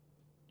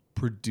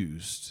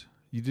produced.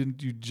 You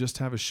just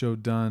have a show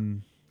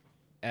done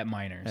At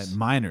Miners. at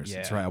Miners. Yeah.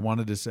 That's right. I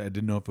wanted to say, I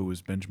didn't know if it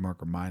was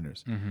Benchmark or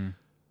Miners. Mm-hmm.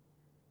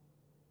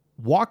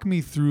 Walk me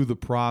through the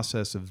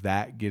process of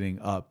that getting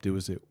up. Do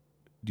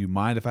you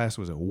mind if I ask,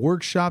 was it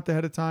workshopped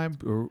ahead of time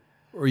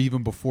or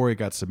even before it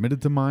got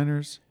submitted to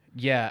Miners?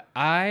 Yeah,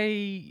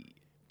 I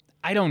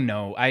don't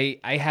know. I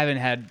haven't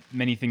had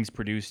many things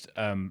produced,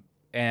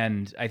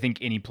 and I think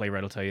any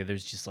playwright will tell you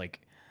there's just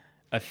like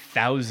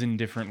 1,000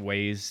 different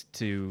ways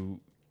to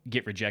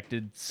get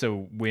rejected.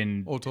 So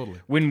when Totally.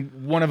 when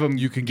one of them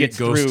You can get gets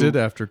ghosted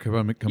through, after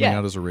coming Yeah.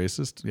 out as a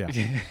racist.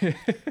 Yeah.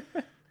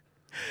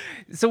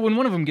 so when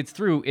one of them gets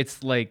through,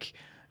 it's like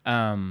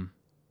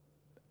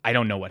I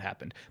don't know what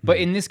happened. But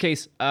in this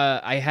case,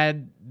 I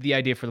had the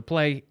idea for the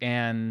play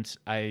and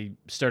I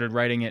started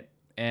writing it,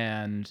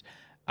 and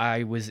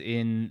I was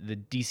in the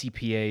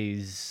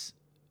DCPA's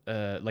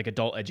like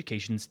adult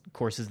education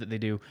courses that they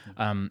do.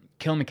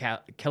 Kelly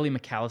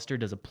McAllister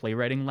does a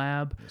playwriting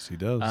lab. Yes, he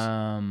does.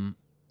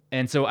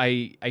 And so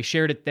I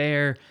shared it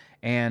there,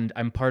 and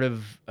I'm part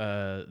of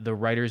the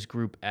writers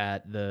group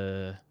at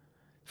the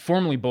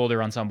formerly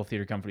Boulder Ensemble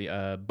Theater Company,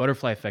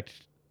 Butterfly Effect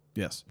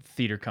yes.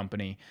 Theater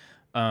Company.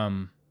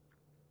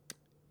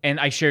 And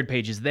I shared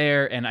pages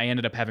there, and I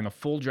ended up having a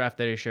full draft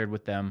that I shared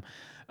with them.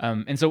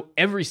 And so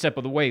every step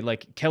of the way,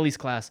 like Kelly's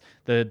class,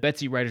 the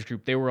Betsy Writers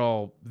Group, they were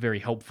all very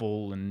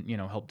helpful and,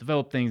 helped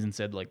develop things and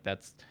said, like,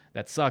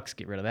 that sucks,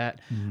 get rid of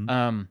that.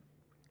 Mm-hmm.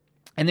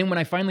 And then when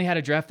I finally had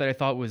a draft that I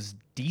thought was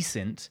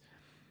decent,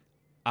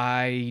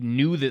 I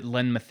knew that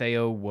Len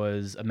Matteo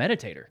was a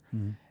meditator.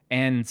 Mm-hmm.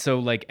 And so,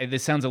 like,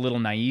 this sounds a little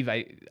naive.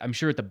 I'm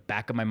sure at the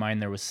back of my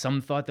mind there was some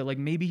thought that, like,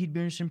 maybe he'd be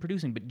interested in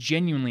producing. But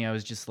genuinely, I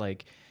was just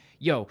like,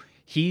 yo,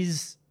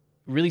 he's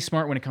really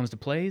smart when it comes to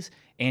plays,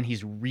 and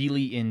he's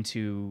really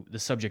into the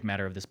subject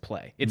matter of this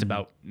play. It's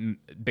about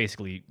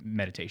basically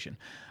meditation.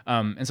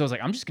 And so I was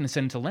like, I'm just going to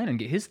send it to Len and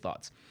get his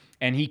thoughts.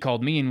 And he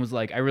called me and was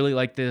like, I really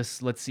like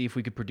this. Let's see if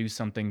we could produce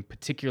something,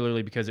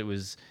 particularly because it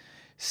was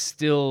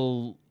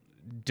still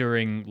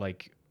during,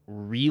 like,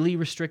 really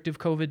restrictive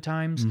COVID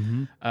times.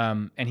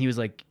 And he was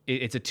like,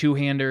 it's a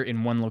two-hander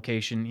in one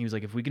location. He was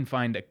like, if we can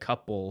find a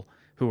couple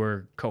who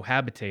are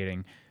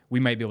cohabitating, we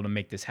might be able to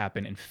make this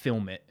happen and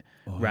film it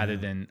rather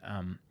than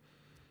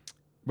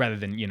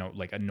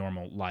like a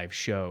normal live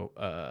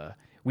show.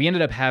 We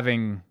ended up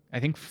having, I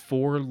think,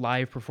 4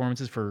 live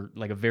performances for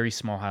like a very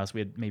small house.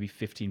 We had maybe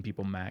 15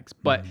 people max,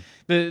 but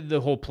the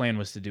whole plan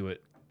was to do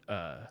it,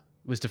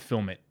 was to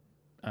film it.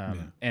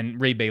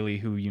 And Ray Bailey,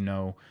 who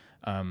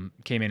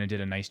came in and did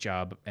a nice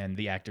job, and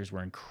the actors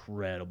were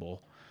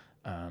incredible.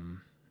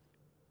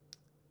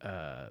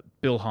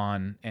 Bill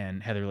Hahn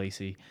and Heather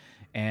Lacey,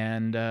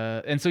 and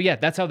so yeah,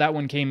 that's how that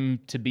one came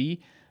to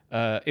be.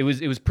 It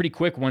was pretty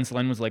quick once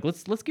Len was like,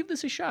 let's give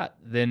this a shot.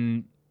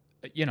 Then,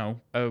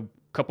 a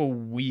couple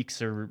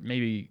weeks or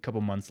maybe a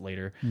couple months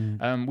later,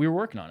 we were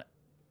working on it.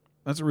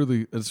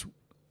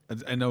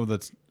 I know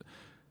that's,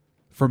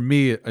 for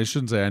me, I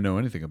shouldn't say I know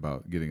anything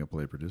about getting a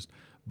play produced,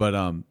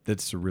 but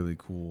that's a really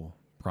cool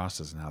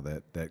process and how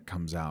that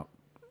comes out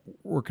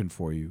working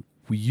for you.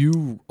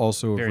 You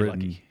also have Very written,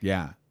 lucky.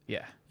 Yeah.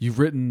 You've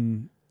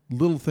written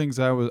little things.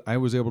 I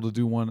was able to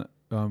do one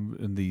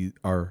in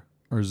our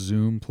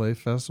Zoom play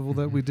festival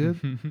that we did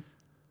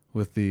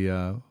with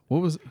the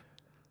what was it?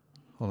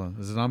 Hold on,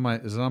 is it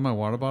on my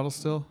water bottle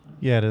still?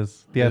 Yeah, it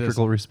is.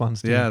 Theatrical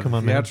response team. Yeah, Come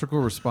on, theatrical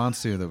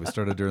response team that we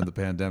started during the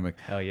pandemic.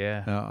 Hell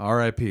yeah.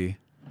 R.I.P.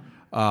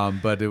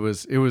 But it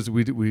was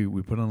we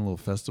put on a little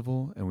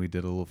festival and we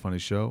did a little funny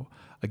show.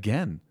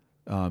 Again,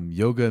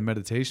 yoga and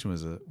meditation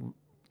was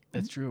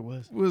That's true.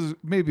 It was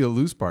maybe a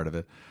loose part of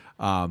it,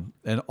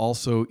 and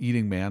also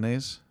eating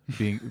mayonnaise,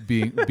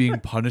 being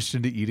punished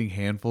into eating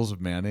handfuls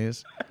of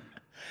mayonnaise.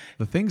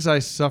 The things I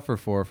suffer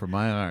for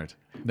my art.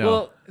 No.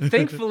 Well,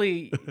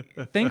 thankfully,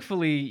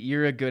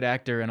 you're a good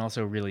actor and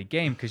also really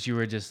game, because you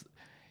were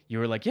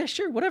like, yeah,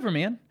 sure, whatever,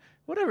 man.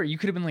 Whatever. You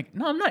could have been like,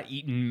 no, I'm not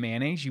eating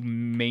mayonnaise, you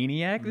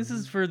maniac. This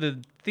is for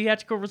the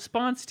theatrical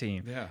response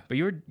team. Yeah. But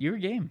you're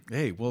game.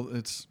 Hey, well,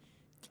 it's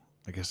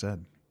like I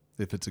said,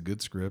 if it's a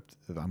good script,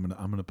 I'm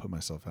gonna put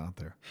myself out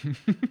there.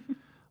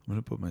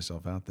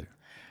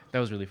 That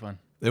was really fun.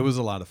 It was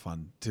a lot of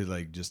fun to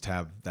like just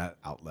have that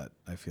outlet.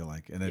 I feel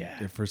like, and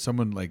if for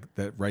someone like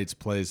that writes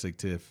plays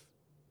like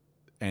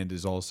and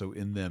is also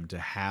in them, to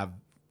have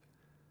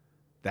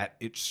that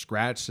itch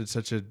scratched at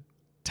such a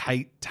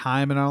tight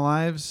time in our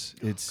lives,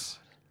 it's.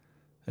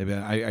 I mean,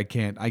 I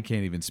can't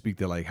even speak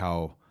to like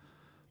how.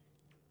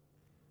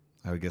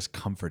 I would guess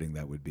comforting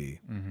that would be.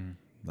 Mm-hmm.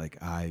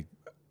 Like I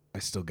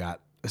still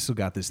got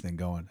this thing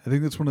going. I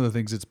think that's one of the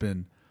things that's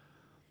been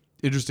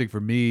interesting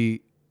for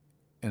me,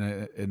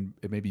 and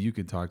maybe you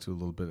can talk to a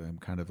little bit. I'm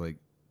kind of like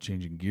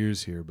changing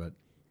gears here, but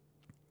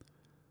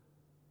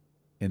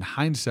in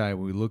hindsight,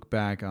 when we look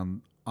back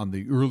on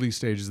the early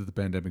stages of the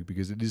pandemic,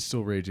 because it is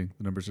still raging,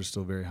 the numbers are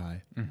still very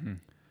high,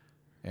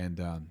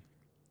 and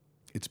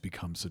it's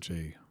become such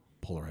a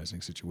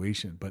polarizing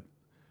situation. But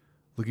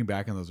looking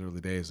back on those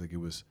early days, like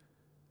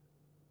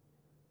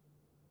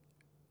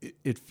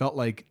it felt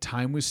like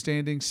time was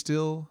standing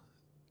still,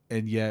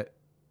 and yet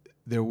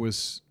there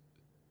was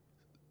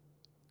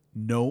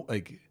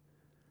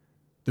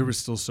there was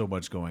still so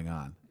much going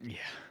on.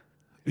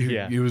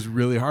 It was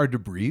really hard to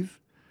breathe,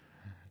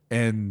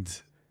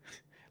 and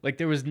like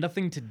there was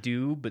nothing to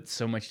do but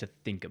so much to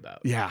think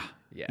about. Yeah,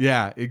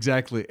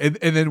 exactly. And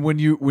then when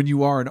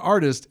you are an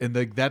artist, and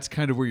like that's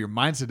kind of where your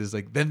mindset is,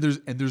 like then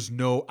there's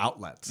no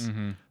outlets.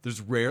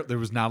 There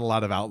was not a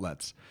lot of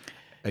outlets.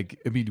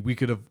 Like, I mean,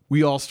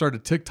 we all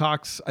started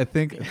TikToks. I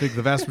think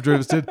the vast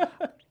majority of us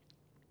did.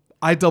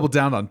 I doubled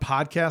down on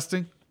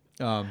podcasting,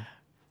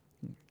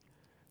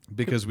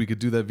 because we could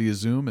do that via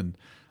Zoom, and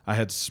I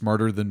had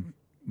smarter than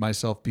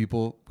myself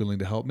people willing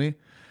to help me.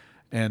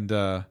 And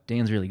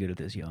Dan's really good at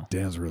this, y'all.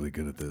 Dan's really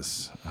good at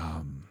this.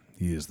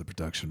 He is the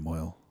production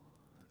moil.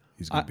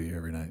 He's gonna be here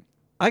every night.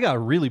 I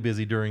got really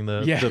busy during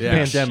the Yeah.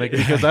 pandemic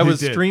because I was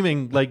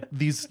streaming like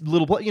these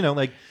little,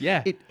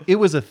 it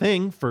was a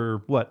thing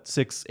for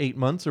 6-8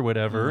 months or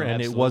whatever,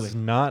 and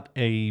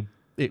absolutely.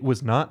 it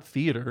was not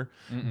theater,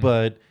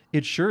 but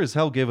it sure as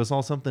hell gave us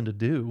all something to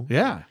do.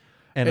 Yeah.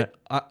 And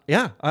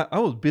I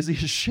was busy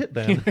as shit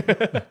then.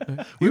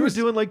 we were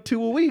doing like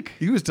 2 a week.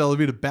 He was telling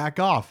me to back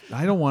off.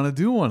 I don't want to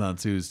do one on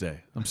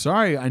Tuesday. I'm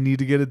sorry. I need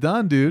to get it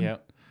done, dude.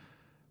 Yep.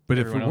 But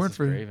Everyone if it weren't else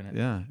for is craving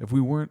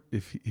it.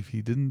 if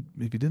he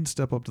didn't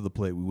step up to the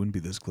plate, we wouldn't be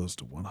this close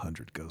to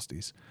 100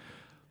 ghosties.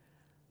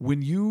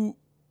 When you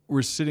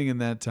were sitting in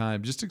that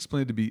time, just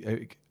explain to me.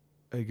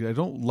 I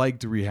don't like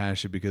to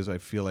rehash it because I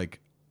feel like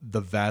the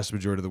vast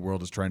majority of the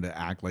world is trying to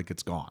act like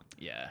it's gone.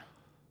 Yeah.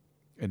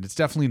 And it's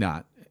definitely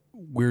not.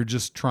 We're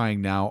just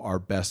trying now our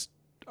best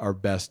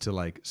to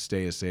like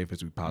stay as safe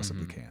as we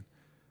possibly can.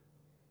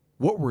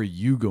 What were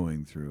you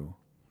going through?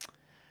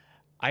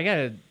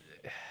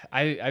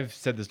 I've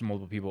said this to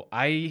multiple people.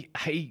 I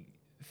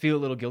feel a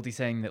little guilty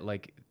saying that,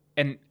 like,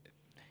 and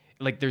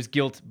like there's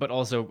guilt, but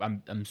also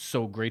I'm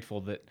so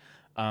grateful that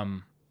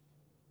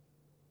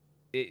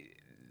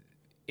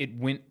it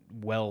went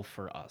well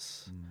for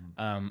us.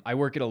 I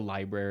work at a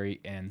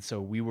library, and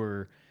so we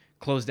were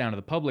closed down to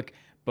the public,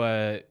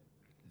 but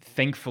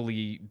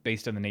thankfully,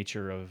 based on the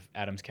nature of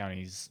Adams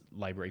County's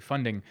library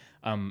funding,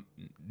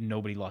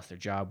 nobody lost their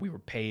job. We were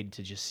paid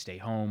to just stay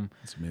home.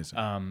 That's amazing.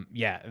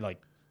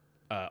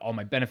 All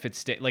my benefits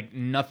stayed. Like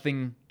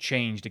nothing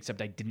changed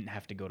except I didn't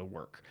have to go to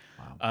work.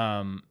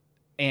 Wow.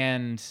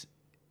 And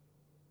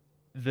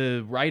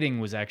the writing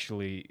was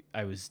actually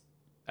I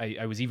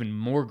was even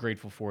more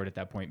grateful for it at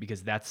that point,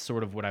 because that's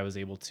sort of what I was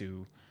able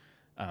to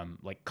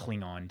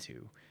cling on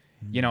to.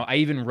 You know, I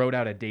even wrote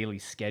out a daily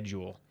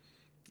schedule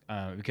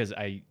because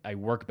I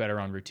work better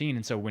on routine.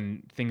 And so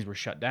when things were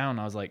shut down,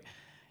 I was like,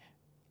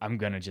 I'm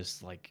going to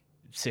just like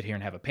sit here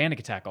and have a panic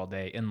attack all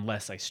day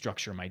unless I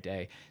structure my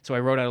day. So I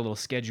wrote out a little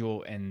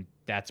schedule, and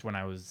that's when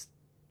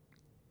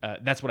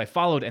that's what I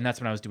followed. And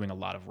that's when I was doing a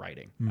lot of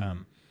writing.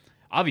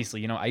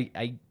 Obviously, you know,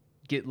 I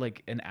get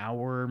like an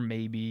hour,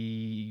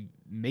 maybe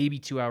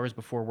 2 hours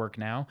before work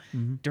now.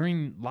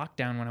 During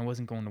lockdown, when I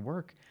wasn't going to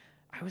work,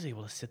 I was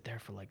able to sit there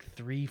for like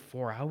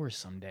 3-4 hours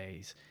some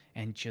days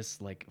and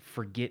just like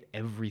forget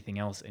everything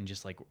else and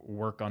just like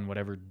work on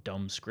whatever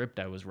dumb script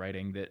I was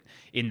writing. That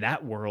in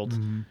that world,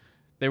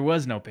 there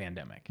was no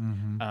pandemic.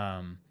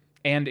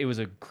 And it was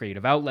a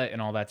creative outlet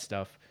and all that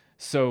stuff.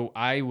 So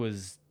I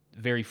was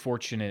very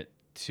fortunate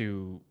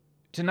to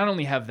not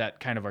only have that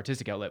kind of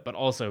artistic outlet, but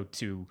also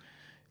to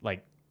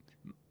like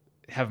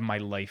have my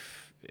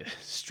life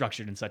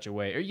structured in such a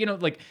way, or, you know,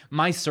 like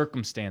my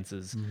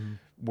circumstances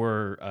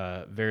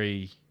were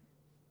very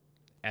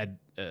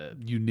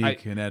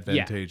unique and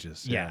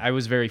advantageous. Yeah, I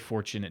was very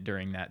fortunate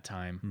during that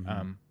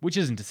time, which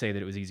isn't to say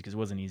that it was easy, because it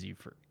wasn't easy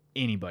for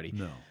anybody.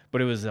 No.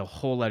 But it was a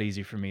whole lot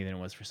easier for me than it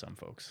was for some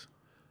folks.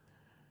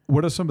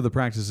 What are some of the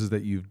practices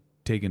that you've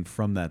taken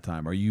from that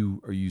time? Are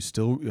you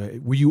still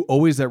were you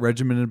always that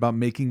regimented about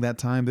making that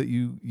time that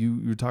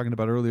you were talking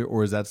about earlier,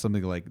 or is that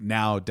something like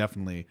now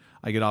definitely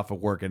I get off of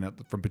work and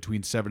from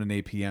between 7 and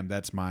 8 p.m.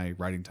 that's my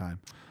writing time,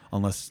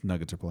 unless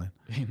Nuggets are playing?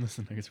 Unless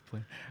the Nuggets are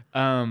playing.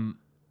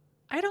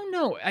 I don't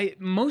know.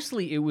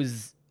 Mostly it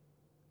was.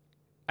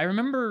 I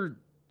remember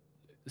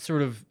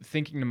sort of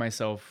thinking to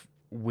myself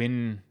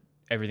when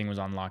everything was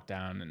on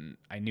lockdown and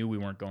I knew we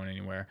weren't going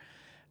anywhere.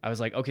 I was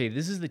like, okay,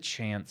 this is the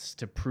chance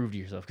to prove to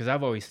yourself, because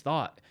I've always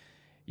thought,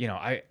 you know,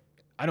 I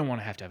don't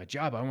want to have a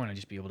job. I want to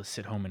just be able to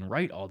sit home and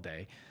write all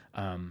day,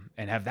 and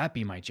have that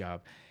be my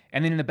job.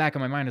 And then in the back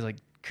of my mind, I was like,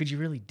 could you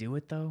really do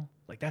it though?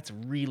 Like, that's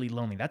really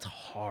lonely. That's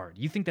hard.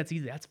 You think that's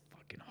easy? That's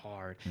fucking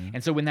hard.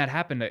 And so when that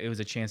happened, it was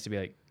a chance to be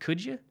like,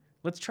 could you?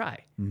 Let's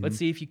try. Let's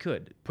see if you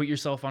could put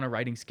yourself on a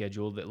writing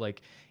schedule that,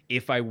 like,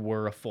 if I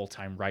were a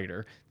full-time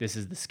writer, this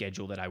is the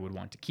schedule that I would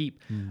want to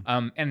keep.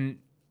 And,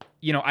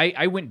 you know,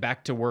 I went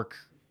back to work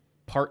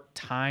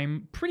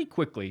part-time pretty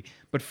quickly,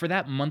 but for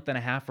that month and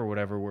a half or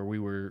whatever where we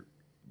were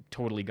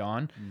totally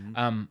gone,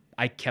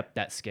 I kept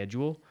that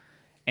schedule.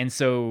 And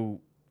so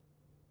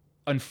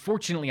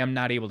unfortunately I'm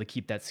not able to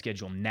keep that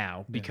schedule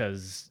now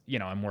because, you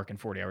know, I'm working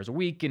 40 hours a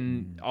week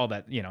and all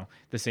that, you know,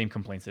 the same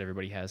complaints that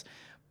everybody has.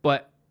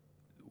 But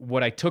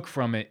what I took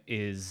from it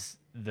is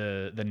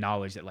the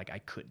knowledge that, like, I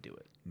could do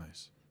it.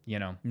 Nice. You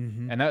know,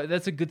 and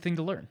that's a good thing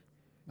to learn.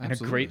 Absolutely.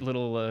 And a great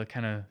little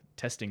kind of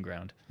testing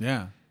ground.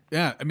 Yeah.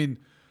 Yeah. I mean,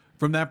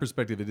 from that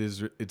perspective,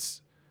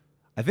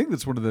 I think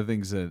that's one of the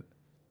things that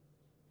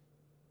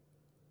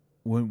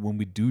when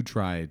we do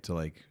try to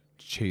like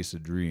chase a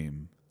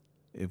dream,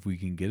 if we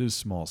can get a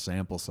small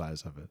sample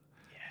size of it,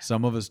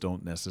 some of us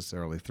don't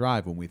necessarily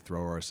thrive when we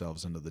throw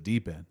ourselves into the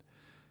deep end.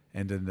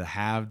 And then to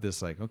have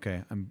this, like,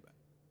 okay,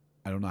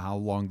 I don't know how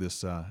long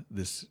this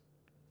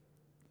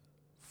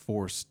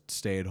forced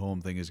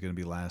stay-at-home thing is going to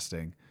be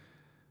lasting,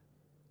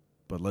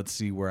 but let's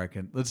see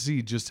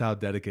just how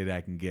dedicated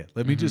I can get.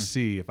 Let me just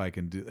see if I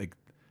can do, like,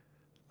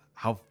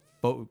 how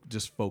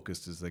just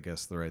focused is, I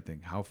guess, the right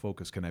thing. How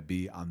focused can I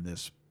be on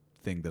this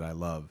thing that I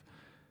love?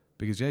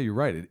 Because, yeah, you're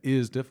right. It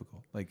is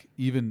difficult. Like,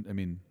 even, I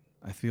mean,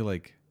 I feel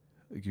like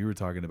you were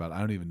talking about, I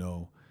don't even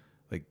know,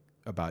 like,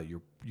 about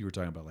you were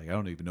talking about, like, I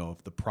don't even know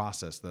if the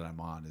process that I'm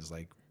on is,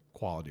 like,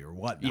 quality or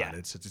whatnot. Yeah.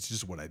 It's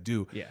just what I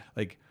do. Yeah.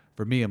 Like,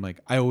 for me, I'm like,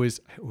 I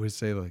always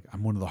say, like,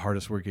 I'm one of the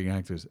hardest working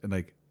actors, and,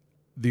 like,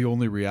 the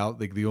only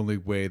the only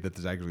way that this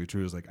is actually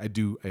true is, like, I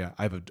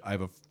have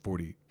a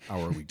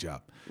 40-hour a week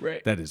job.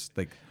 Right. That is,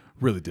 like,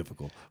 really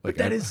difficult. Like,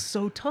 but that is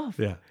so tough.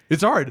 Yeah.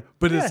 It's hard,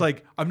 but it's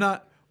like I'm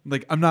not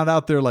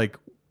out there, like,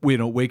 you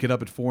know, waking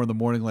up at 4 a.m.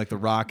 like The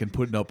Rock and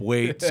putting up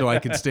weight so I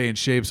can stay in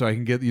shape, so I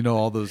can get, you know,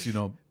 all those, you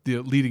know, the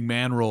leading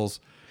man roles,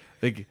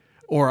 like.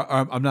 Or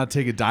I'm not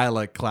taking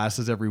dialect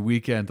classes every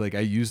weekend. Like I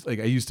used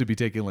to be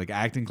taking, like,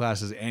 acting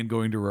classes and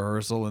going to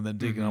rehearsal and then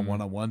taking on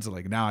one-on-ones. And,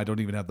 like, now I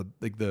don't even have the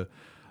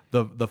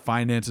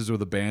finances or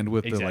the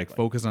bandwidth to, like,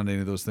 focus on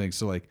any of those things.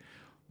 So, like,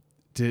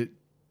 to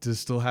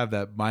still have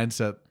that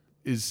mindset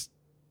it's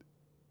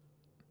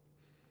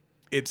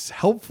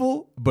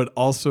helpful, but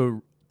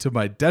also to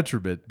my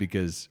detriment,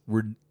 because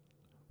we're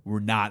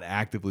not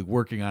actively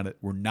working on it.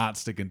 We're not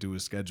sticking to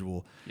a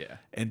schedule. Yeah.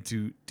 And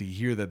to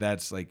hear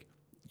that's, like,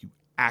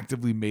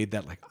 actively made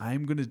that, like,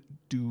 I'm going to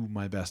do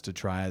my best to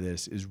try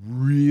this is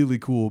really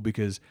cool,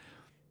 because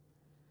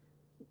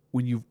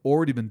when you've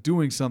already been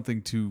doing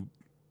something to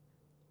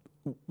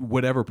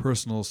whatever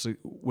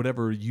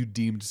you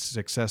deemed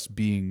success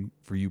being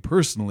for you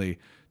personally,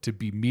 to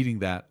be meeting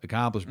that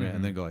accomplishment,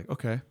 and then go like,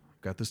 okay,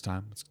 got this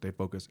time, let's stay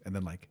focused, and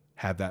then like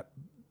have that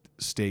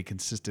stay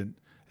consistent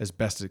as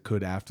best it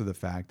could after the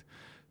fact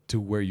to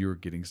where you're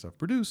getting stuff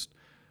produced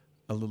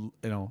a little,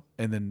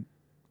 and then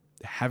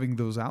having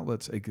those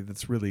outlets.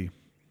 It's really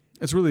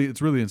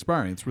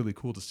inspiring. It's really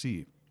cool to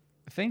see.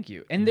 Thank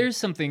you. And there's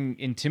something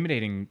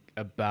intimidating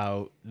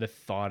about the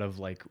thought of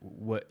like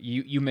what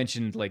you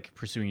mentioned, like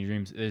pursuing your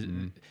dreams.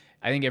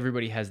 I think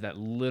everybody has that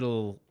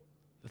little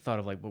thought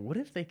of like, well, what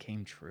if they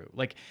came true?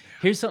 Like,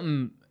 here's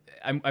something.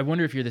 I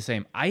wonder if you're the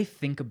same. I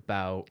think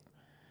about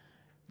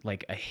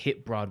like a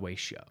hit Broadway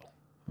show.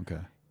 Okay.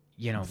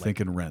 Like,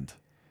 thinking Rent.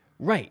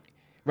 Right.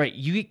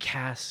 You get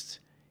cast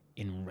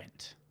in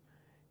Rent,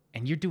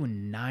 and you're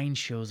doing 9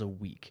 shows a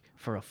week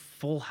for a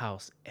full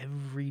house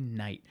every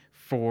night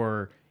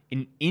for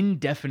an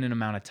indefinite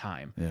amount of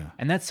time. Yeah.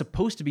 And that's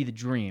supposed to be the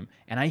dream.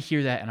 And I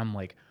hear that and I'm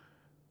like,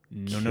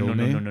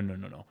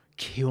 no.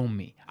 Kill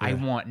me. Yeah. I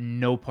want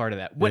no part of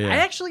that. What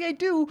I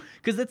do,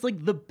 because that's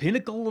like the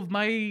pinnacle of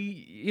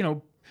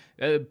my,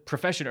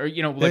 profession, or,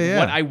 what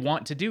I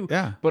want to do.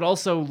 Yeah. But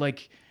also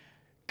like,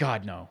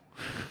 God, no.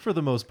 For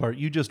the most part,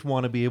 you just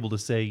want to be able to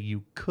say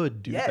you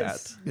could do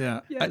that.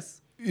 Yeah.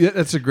 Yes.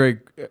 That's a great.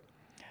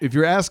 If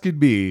you're asking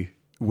me,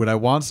 would I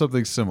want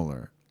something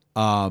similar?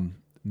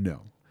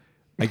 No.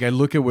 Like I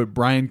look at what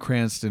Bryan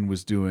Cranston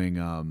was doing,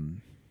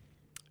 Aaron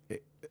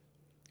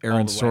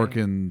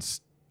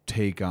Sorkin's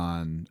take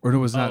on, or no,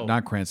 it was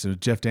not Cranston, it was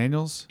Jeff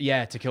Daniels.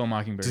 Yeah, To Kill a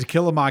Mockingbird. To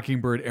Kill a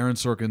Mockingbird, Aaron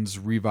Sorkin's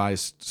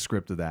revised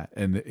script of that,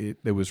 and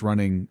it was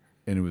running,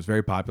 and it was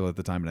very popular at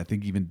the time. And I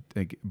think even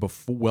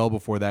well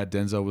before that,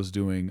 Denzel was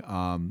doing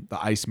The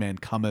Iceman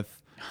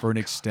Cometh for an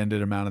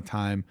extended amount of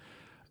time,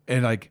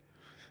 and like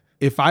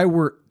if I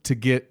were to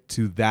get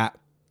to that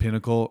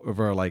pinnacle of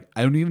our, like,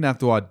 I don't even have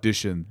to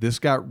audition. This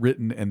got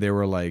written and they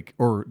were like,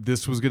 or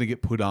this was going to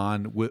get put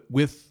on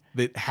with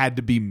it had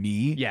to be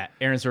me. Yeah.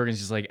 Aaron Sorkin's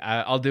just like,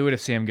 I'll do it if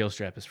Sam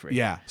Gilstrap is free.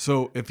 Yeah.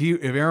 So if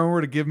Aaron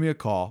were to give me a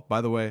call,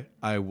 by the way,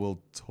 I will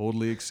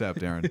totally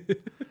accept Aaron.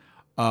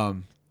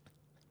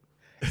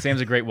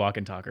 Sam's a great walk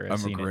and talker.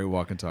 I'm a great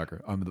walk and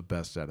talker. I'm the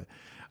best at it.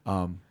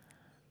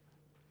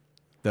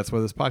 That's why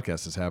this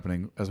podcast is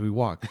happening as we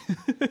walk.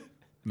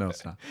 No,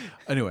 it's not.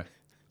 Anyway.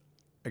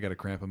 I got a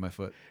cramp in my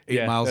foot.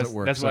 8 miles at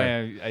work. That's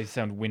why I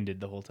sound winded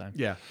the whole time.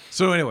 Yeah.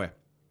 So anyway,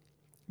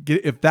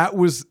 if that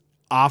was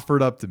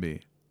offered up to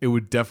me, it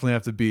would definitely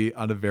have to be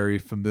on a very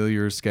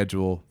familiar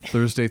schedule,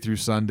 Thursday through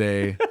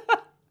Sunday,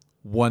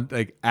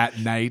 at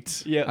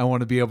night. Yeah. I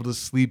want to be able to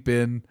sleep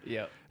in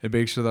and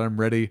make sure that I'm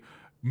ready.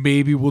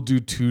 Maybe we'll do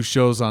 2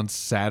 shows on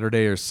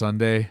Saturday or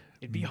Sunday.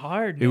 It'd be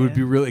hard, man. It would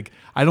be really.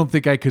 I don't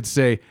think I could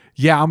say,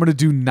 yeah, I'm going to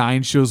do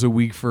 9 shows a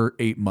week for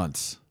 8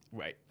 months.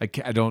 Right.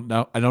 I don't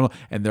know.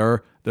 And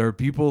there are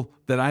people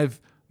that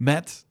I've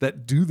met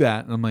that do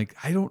that, and I'm like,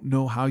 I don't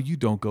know how you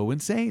don't go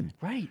insane.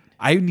 Right.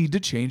 I need to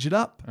change it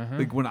up.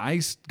 Like when I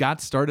got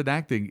started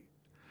acting,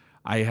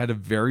 I had a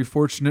very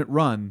fortunate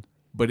run,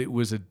 but it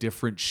was a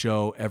different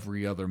show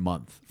every other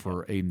month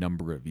for a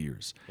number of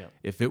years. Yep.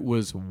 If it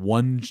was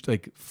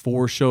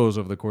 4 shows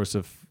over the course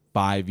of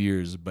 5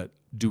 years, but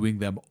doing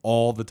them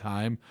all the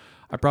time,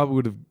 I probably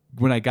would have,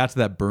 when I got to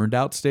that burned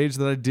out stage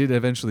that I did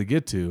eventually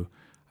get to,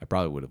 I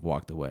probably would have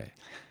walked away.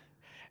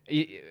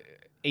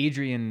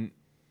 Adrian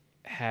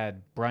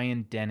had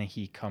Brian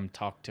Dennehy come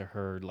talk to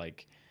her,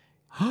 like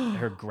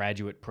her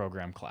graduate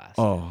program class.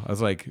 Oh, I was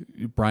like,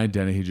 Brian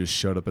Dennehy just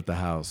showed up at the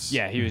house.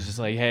 Yeah, he was just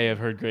like, hey, I've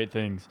heard great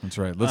things. That's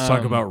right. Let's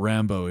talk about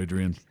Rambo,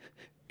 Adrian.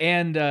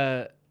 And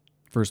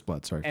First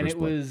Blood, sorry. And First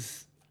Blood.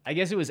 was, I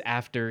guess it was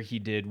after he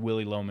did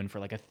Willy Loman for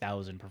like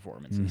 1,000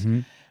 performances.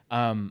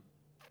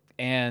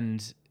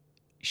 And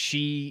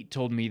she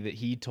told me that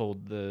he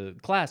told the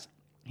class,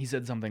 he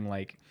said something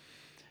like,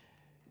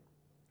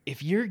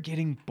 if you're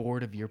getting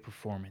bored of your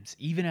performance,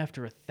 even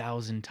after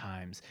 1,000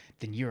 times,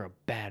 then you're a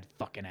bad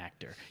fucking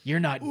actor. You're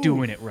not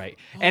doing it right.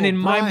 And in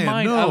my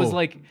mind, I was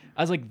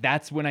like,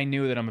 that's when I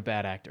knew that I'm a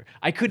bad actor.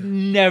 I could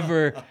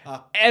never,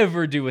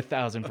 ever do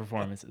 1,000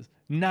 performances.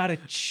 Not a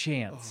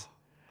chance.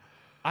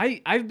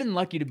 I've been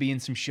lucky to be in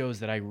some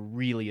shows that I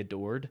really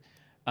adored,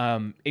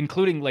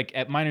 including like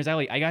at Miners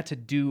Alley. I got to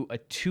do a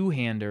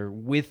 2-hander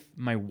with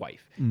my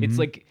wife. It's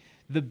like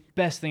the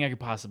best thing I could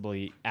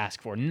possibly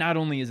ask for. Not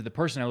only is it the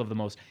person I love the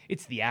most,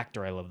 it's the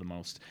actor I love the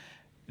most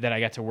that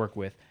I got to work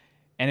with.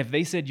 And if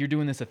they said, you're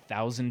doing this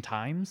 1,000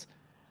 times,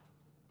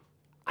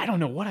 I don't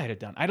know what I'd have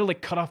done. I'd have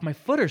like cut off my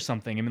foot or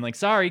something and been like,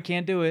 sorry,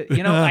 can't do it.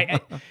 You know,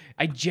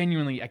 I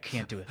genuinely, I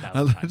can't do it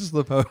 1,000 times. I just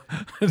love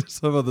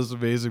how this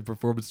amazing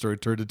performance story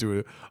turned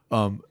into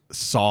a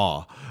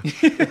Saw.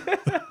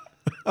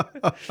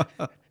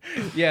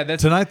 Yeah,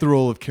 that's tonight. The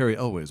role of Carrie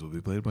Elways will be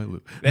played by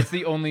Luke. That's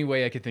the only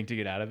way I could think to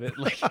get out of it.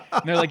 Like,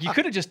 they're like, you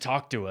could have just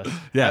talked to us.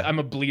 Yeah, I'm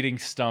a bleeding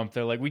stump.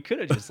 They're like, we could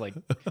have just like,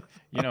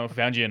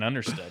 found you an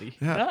understudy.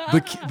 Yeah,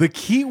 the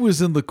key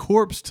was in the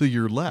corpse to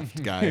your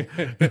left, guy.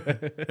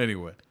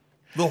 Anyway,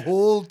 the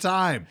whole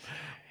time.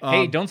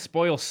 Hey, don't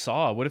spoil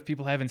Saw. What if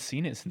people haven't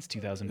seen it since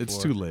 2004?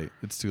 It's too late.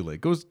 It's too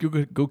late.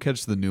 Go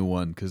catch the new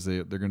one because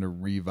they're going to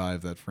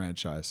revive that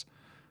franchise.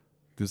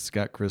 This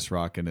got Chris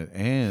Rock in it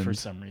and For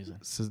some reason.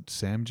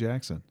 Sam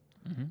Jackson,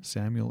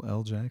 Samuel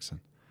L. Jackson.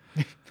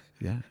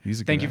 Yeah, he's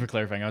a. Thank good you for actor.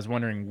 clarifying. I was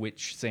wondering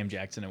which Sam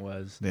Jackson it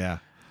was. Yeah,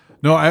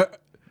 no, It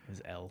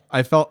was L.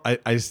 I felt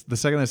the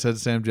second I said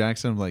Sam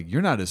Jackson, I'm like,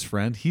 you're not his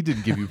friend. He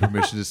didn't give you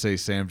permission to say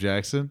Sam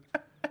Jackson.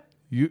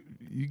 You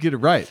get it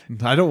right.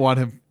 I don't want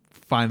him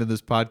finding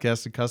this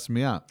podcast and cussing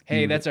me out.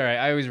 Hey, that's all right.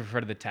 I always refer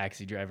to the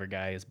taxi driver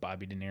guy as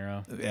Bobby De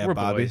Niro. Yeah, We're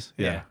Bobby. boys.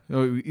 Yeah.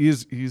 Oh,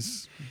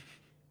 he's.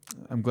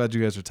 I'm glad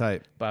you guys are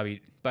tight.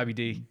 Bobby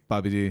D.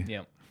 Bobby D.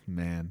 Yep.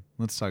 Man,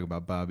 let's talk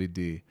about Bobby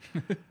D.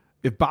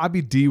 If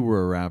Bobby D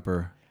were a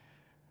rapper,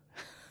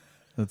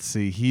 let's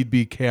see, he'd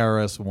be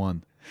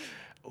KRS-One.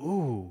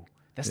 Ooh,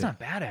 that's not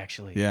bad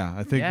actually. Yeah,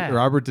 I think Yeah.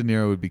 Robert De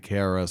Niro would be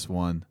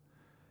KRS-One.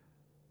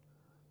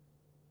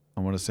 I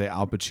want to say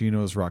Al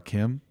Pacino is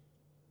Rakim.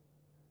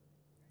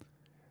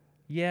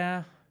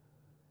 Yeah.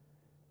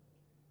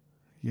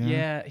 Yeah.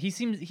 Yeah. He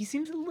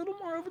seems a little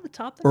more over the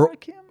top than Or-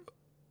 Rakim.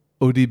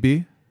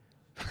 ODB.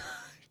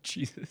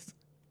 Jesus.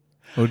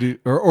 Or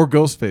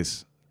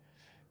Ghostface.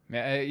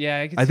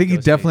 Yeah, I think he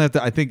Ghostface. definitely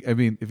have to. I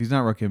mean, if he's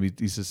not Rakim,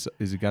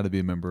 he's got to be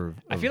a member of.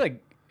 I feel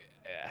like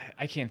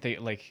I can't think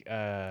like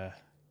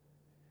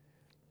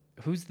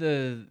who's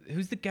the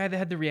guy that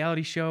had the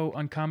reality show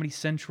on Comedy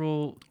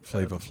Central?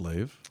 Flava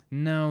Flav.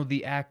 No,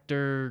 the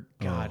actor.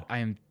 God,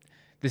 Oh.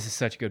 This is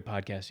such good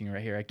podcasting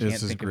right here. I can't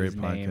This is think great of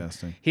his name.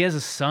 podcasting. He has a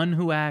son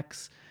who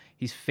acts.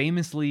 He's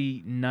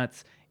famously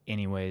nuts.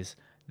 Anyways,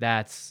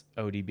 that's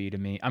ODB to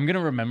me. I'm gonna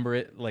remember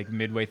it like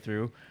midway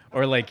through,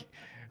 or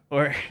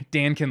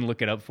Dan can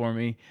look it up for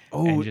me.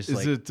 Oh, and just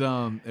is it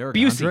Eric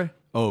Busey. Andre?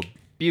 Oh,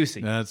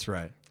 Busey? that's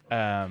right.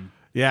 Um,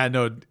 Yeah,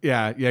 no,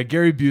 yeah.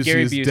 Gary Busey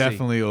Gary is Busey.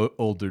 definitely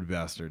older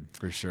bastard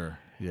for sure.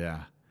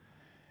 Yeah.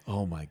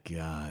 Oh my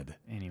God.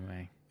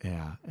 anyway,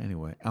 Yeah.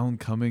 Anyway, Alan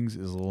Cummings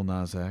is Lil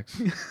Nas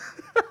X.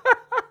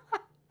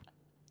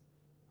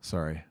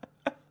 Sorry.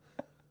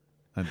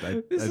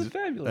 This is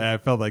fabulous. I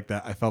felt like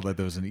that. I felt like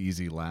there was an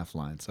easy laugh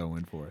line, so I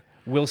went for it.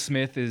 Will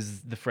Smith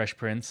is the Fresh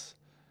Prince.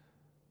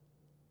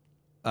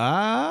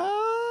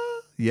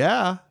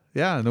 Yeah.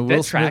 No, That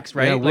Will tracks, Smith,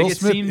 right? Yeah, Like, Will it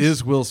Smith seems-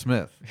 is Will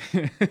Smith.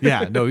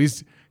 Yeah, no,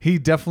 he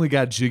definitely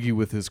got jiggy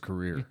with his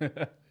career.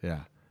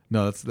 Yeah.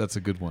 No, that's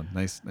a good one.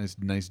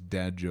 Nice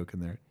dad joke in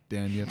there.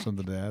 Dan, you have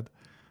something to add?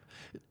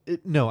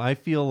 No, I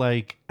feel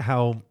like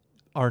how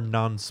our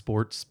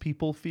non-sports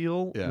people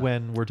feel Yeah.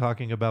 when we're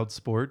talking about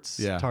sports.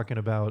 Yeah. Talking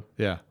about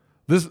Yeah.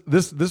 This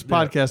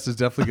podcast is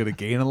definitely going to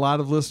gain a lot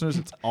of listeners.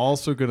 It's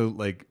also going to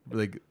like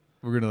we're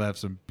going to have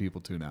some people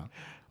tune out.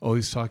 Oh,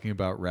 he's talking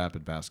about rap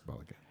and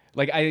basketball again.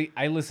 Like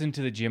I listened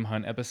to the Jim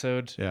Hunt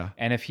episode. Yeah.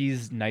 And if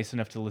he's nice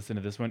enough to listen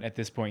to this one, at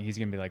this point he's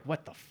gonna be like,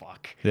 "What the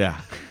fuck?" Yeah.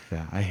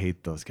 I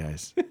hate those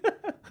guys.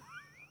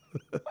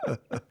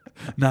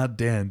 Not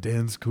Dan.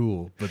 Dan's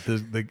cool, but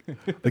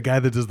the guy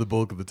that does the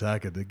bulk of the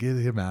talking, to get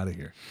him out of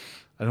here.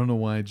 I don't know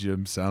why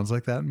Jim sounds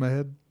like that in my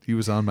head. He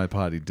was on my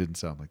pod. He didn't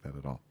sound like that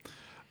at all.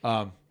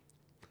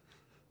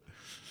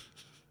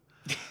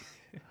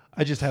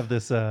 I just have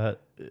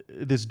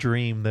this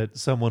dream that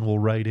someone will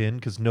write in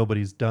because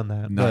nobody's done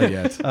that. Not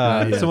yet.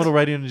 Not yet. Someone will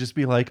write in and just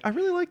be like, "I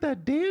really like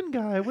that Dan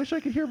guy. I wish I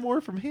could hear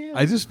more from him."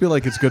 I just feel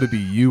like it's going to be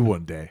you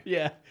one day.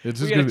 Yeah. It's We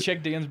just gotta gonna be-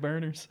 check Dan's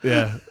burners.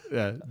 Yeah.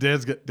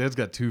 Dan's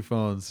got two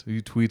phones.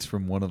 He tweets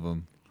from one of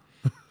them.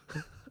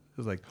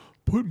 It's like,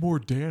 put more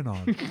Dan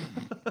on.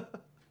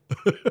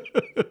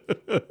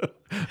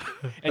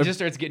 And just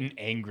starts getting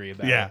angry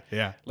about it.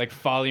 yeah. Like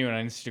follow you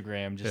on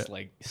Instagram, just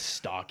like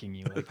stalking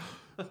you. Like,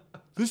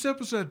 This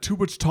episode had too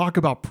much talk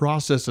about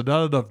process and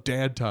not enough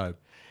Dan time.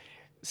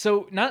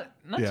 so not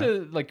Yeah.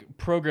 to like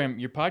program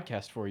your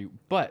podcast for you,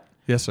 but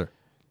Yes, sir.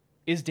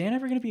 is Dan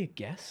ever gonna be a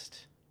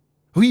guest?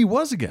 Oh, he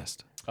was a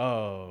guest.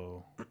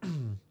 Oh.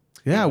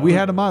 Yeah, we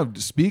had him on.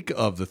 Speak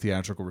of the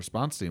theatrical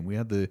response team. We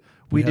had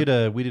We did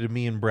a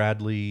me and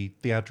Bradley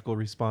theatrical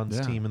response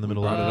Yeah, team in the we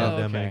middle of the brought it up.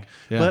 pandemic. Okay.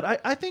 Yeah.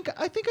 But I think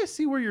I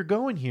see where you're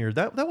going here.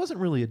 That wasn't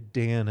really a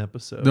Dan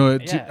episode. No,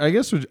 Yeah. I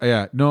guess.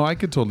 No, I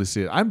could totally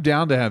see it. I'm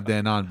down to have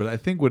Dan on, but I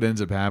think what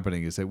ends up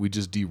happening is that we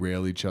just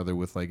derail each other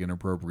with like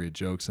inappropriate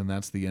jokes, and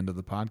that's the end of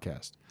the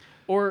podcast.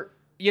 Or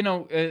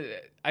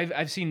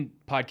I've seen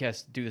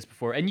podcasts do this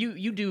before, and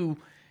you do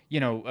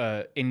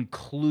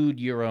include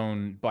your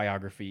own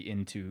biography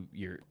into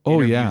your Oh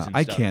interviews yeah, and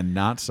I stuff.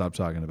 cannot stop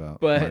talking about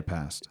But- my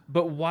past.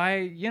 But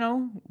why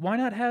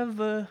not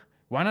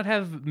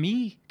have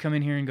me come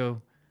in here and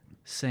go,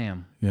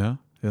 Sam, Yeah.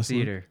 Yes. Luke?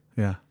 theater,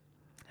 Yeah.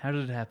 how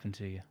did it happen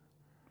to you?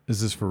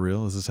 Is this for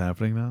real? Is this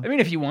happening now? I mean,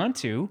 if you want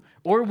to,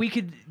 or we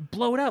could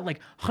blow it out like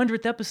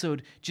 100th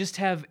episode, just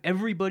have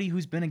everybody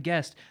who's been a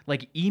guest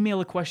like email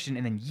a question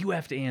and then you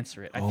have to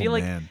answer it. Oh,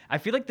 man. I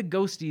feel like the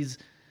ghosties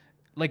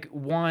like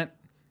want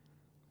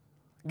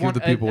Give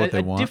the people what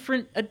they want.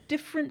 a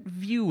different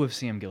view of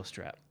Sam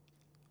Gilstrap.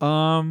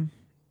 I'm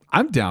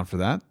down for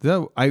that.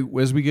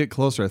 As we get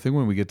closer, I think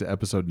when we get to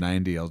episode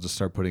 90, I'll just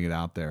start putting it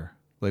out there.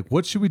 Like,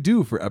 what should we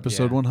do for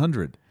episode Yeah.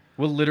 100?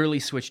 We'll literally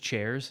switch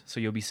chairs, so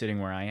you'll be sitting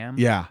where I am.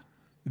 Yeah.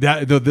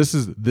 This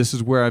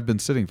is where I've been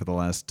sitting for the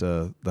last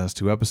 2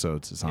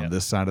 episodes. It's on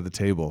this side of the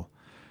table,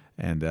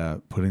 and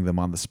putting them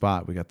on the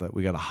spot. We got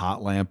a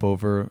hot lamp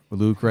over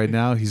Luke right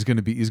now. He's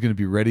gonna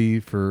be ready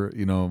for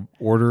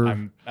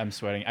order. I'm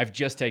sweating. I've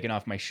just taken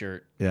off my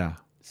shirt, Yeah.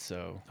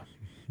 so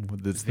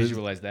This-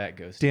 visualize that,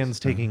 Ghost. Dan's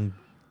taking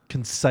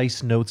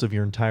concise notes of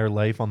your entire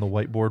life on the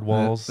whiteboard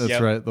walls. That's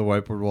Yep. right. The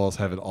whiteboard walls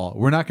have it all.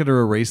 We're not going to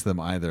erase them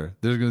either.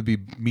 There's going to be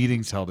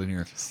meetings held in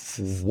here.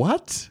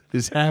 What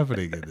is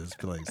happening in this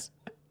place?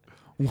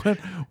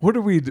 What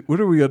are we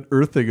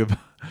unearthing about?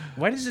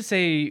 Why does it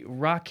say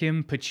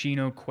Rakim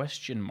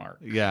Pacino ?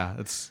 Yeah,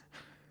 it's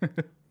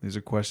these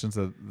are questions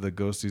that the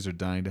ghosties are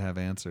dying to have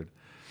answered.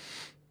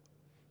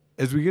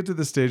 As we get to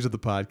this stage of the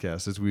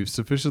podcast, as we've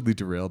sufficiently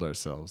derailed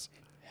ourselves,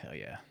 Hell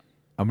yeah.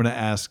 I'm going to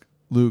ask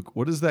Luke,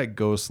 what is that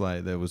ghost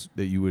light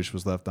that you wish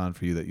was left on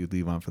for you that you'd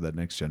leave on for that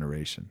next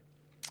generation?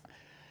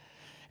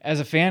 As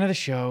a fan of the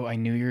show, I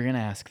knew you were going to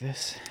ask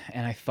this,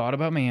 and I thought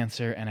about my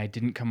answer, and I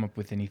didn't come up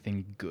with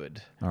anything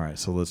good. All right,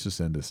 so let's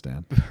just end this,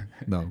 Dan.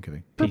 No, I'm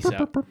kidding. Peace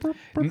out.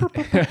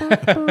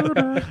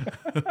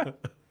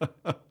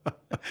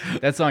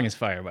 That song is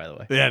fire, by the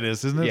way. Yeah, it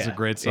is, isn't it? It's a Yeah,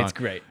 great song. It's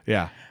great.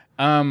 Yeah.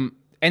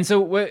 And so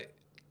what,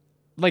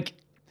 like,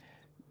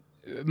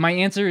 my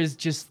answer is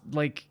just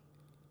like,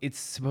 it's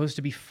supposed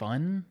to be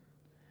fun.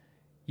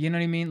 You know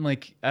what I mean?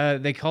 Like,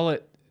 they call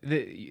it,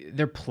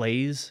 they're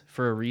plays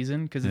for a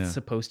reason because it's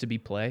supposed to be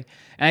play.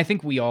 And I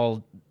think we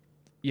all,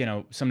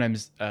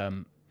 sometimes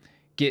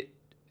get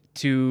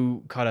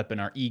too caught up in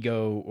our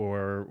ego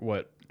or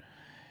what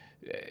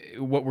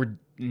we're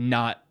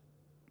not,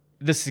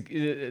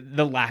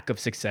 the lack of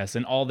success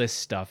and all this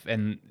stuff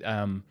and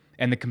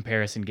the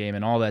comparison game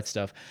and all that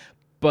stuff.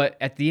 But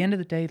at the end of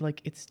the day,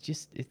 like, it's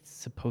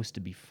supposed to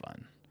be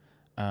fun.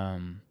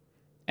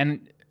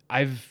 And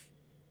I've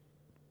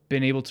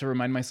been able to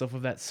remind myself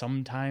of that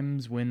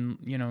sometimes when,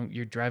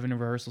 you're driving to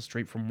rehearsal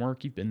straight from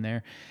work, you've been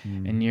there,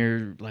 and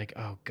you're like,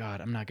 oh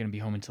God, I'm not going to be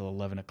home until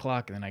 11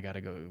 o'clock. And then I got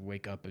to go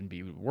wake up and be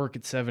at work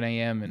at 7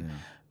 a.m.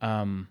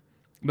 And,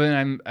 but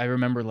then I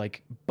remember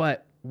like,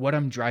 but what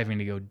I'm driving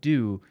to go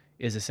do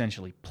is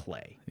essentially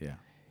play. Yeah.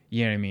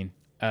 You know what I mean?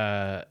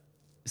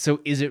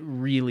 So is it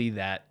really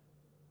that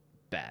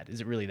bad?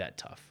 Is it really that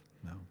tough?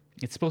 No.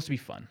 It's supposed to be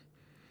fun.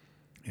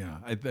 Yeah.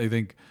 I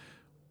think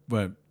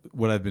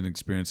what I've been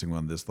experiencing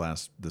on this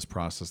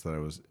process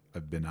that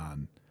I've been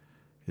on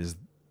is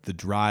the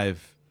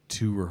drive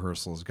to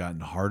rehearsal has gotten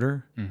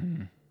harder.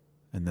 Mm-hmm.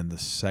 And then the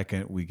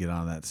second we get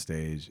on that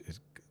stage,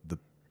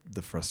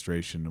 the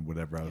frustration and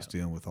whatever I was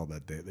dealing with all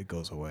that day, that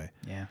goes away.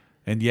 Yeah.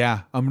 And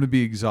yeah, I'm going to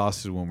be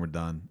exhausted when we're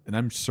done. And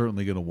I'm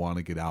certainly going to want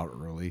to get out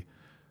early.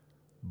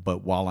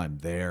 But while I'm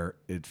there,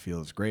 it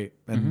feels great.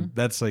 And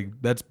that's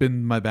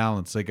been my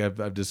balance. Like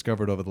I've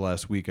discovered over the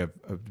last week,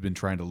 I've been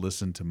trying to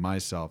listen to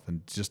myself,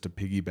 and just to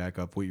piggyback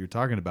up what you're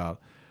talking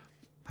about,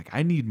 like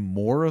I need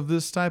more of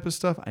this type of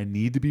stuff. I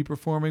need to be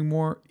performing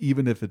more,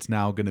 even if it's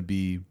now going to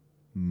be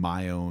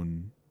my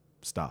own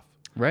stuff.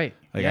 Right.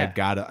 Like yeah.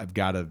 I've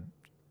got to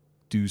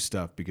do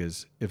stuff,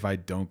 because if I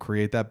don't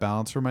create that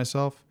balance for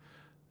myself,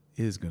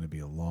 it is going to be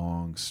a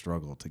long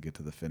struggle to get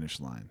to the finish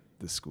line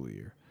this school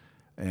year.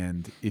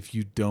 And if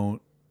you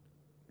don't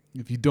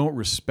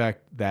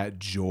respect that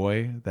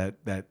joy,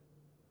 that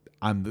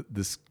I'm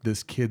this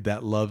kid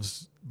that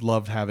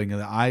loved having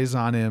the eyes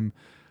on him,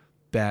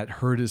 that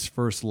heard his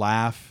first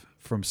laugh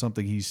from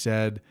something he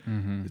said.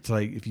 Mm-hmm. It's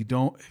like if you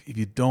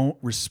don't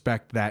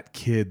respect that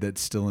kid that's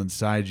still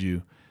inside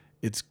you,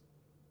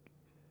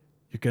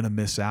 you're gonna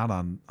miss out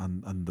on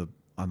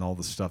all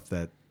the stuff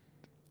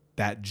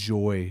that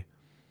joy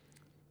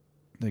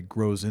that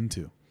grows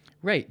into.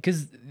 Right,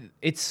 because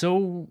it's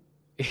so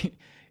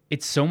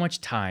much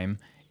time.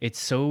 It's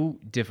so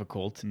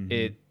difficult.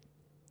 Mm-hmm.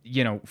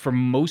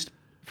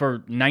 For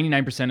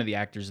 99% of the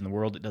actors in the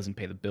world, it doesn't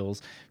pay the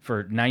bills.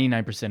 For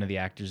 99% of the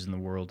actors in the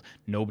world,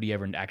 nobody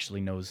ever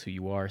actually knows who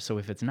you are. So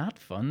if it's not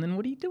fun, then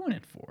what are you doing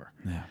it for?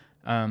 Yeah.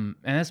 And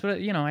that's what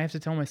I have to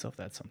tell myself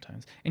that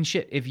sometimes. And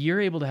shit, if you're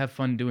able to have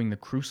fun doing The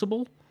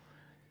Crucible,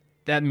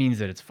 that means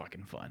that it's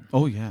fucking fun.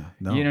 Oh yeah,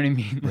 no, you know what I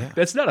mean? Yeah.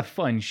 That's not a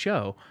fun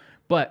show,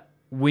 but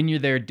when you're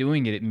there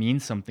doing it, it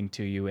means something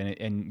to you,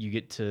 and you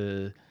get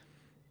to,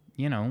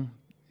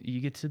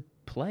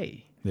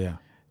 play. Yeah.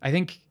 I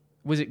think,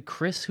 was it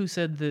Chris who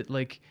said that,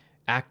 like,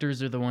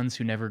 actors are the ones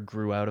who never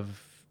grew out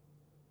of,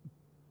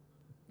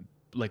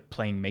 like,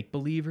 playing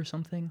make-believe or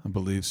something? I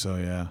believe so,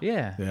 yeah.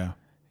 Yeah. Yeah.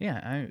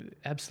 Yeah,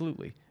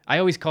 absolutely. I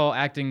always call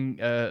acting,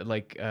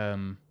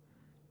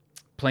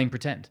 playing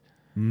pretend.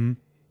 Mm-hmm.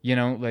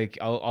 Like,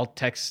 I'll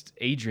text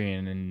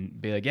Adrian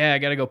and be like, yeah, I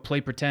got to go play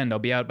pretend. I'll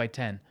be out by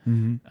 10.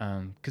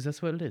 Mm-hmm. 'Cause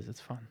that's what it is.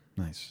 It's fun.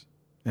 Nice.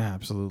 Yeah,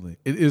 absolutely.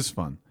 It is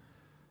fun.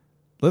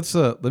 Let's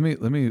let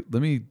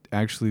me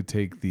actually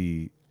take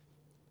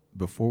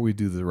before we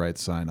do the right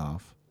sign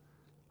off,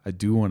 I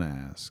do want to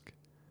ask,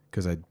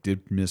 because I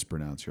did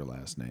mispronounce your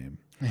last name.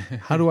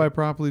 How do I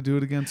properly do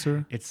it again,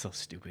 sir? It's so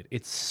stupid.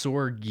 It's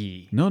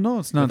Sorge. No,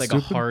 it's not With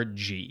stupid. a hard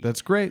G.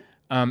 That's great.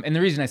 And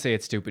the reason I say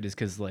it's stupid is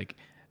because, like,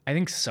 I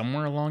think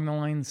somewhere along the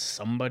line,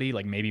 somebody,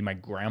 like maybe my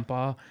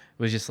grandpa,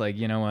 was just like,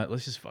 you know what?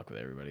 Let's just fuck with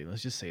everybody.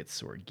 Let's just say it's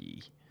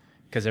Sorge.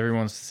 Because everyone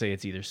wants to say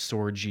it's either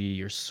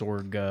Sorge or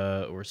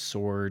Sorga or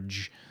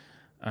Sorge.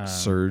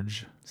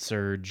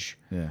 Surge.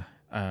 Yeah.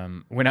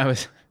 When I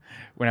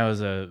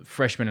was a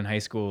freshman in high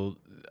school,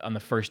 on the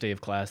first day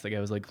of class, the guy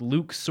was like,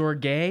 Luke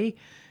Sorge.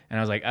 And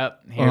I was like, here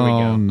we go.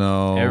 Oh,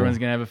 no. Everyone's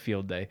going to have a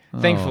field day.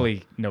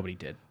 Thankfully, nobody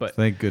did. But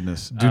Thank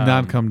goodness. Do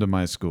not come to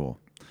my school.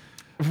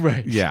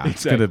 right. Yeah, exactly.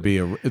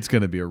 it's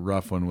gonna be a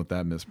rough one with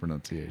that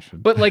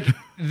mispronunciation. But like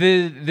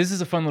this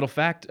is a fun little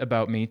fact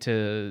about me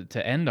to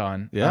end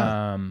on.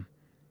 Yeah.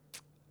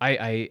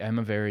 I'm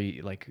a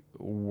very like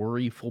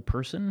worryful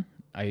person.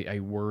 I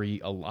worry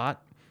a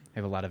lot. I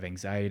have a lot of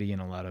anxiety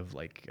and a lot of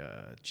like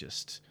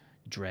just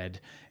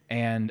dread.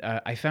 And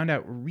I found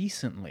out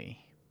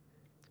recently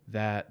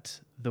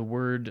that the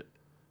word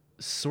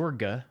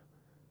Sorge,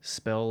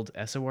 spelled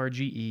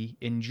Sorge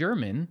in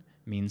German,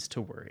 means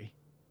to worry.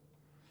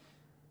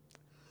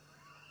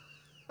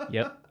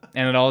 Yep.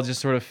 And it all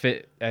just sort of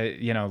fit,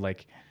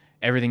 like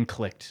everything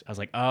clicked. I was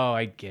like, oh,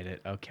 I get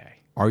it. Okay.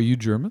 Are you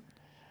German?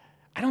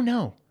 I don't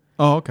know.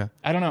 Oh, okay.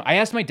 I don't know. I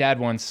asked my dad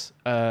once,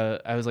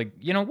 I was like,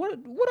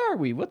 what are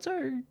we? What's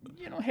our,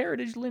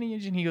 heritage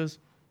lineage? And he goes,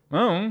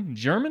 oh,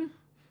 German?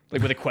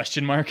 Like with a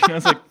question mark. And I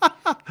was like,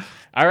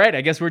 all right,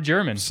 I guess we're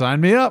German.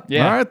 Sign me up.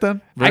 Yeah. All right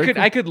then.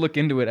 I could look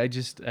into it.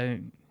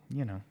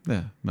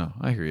 Yeah, no,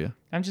 I hear you.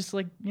 I'm just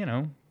like,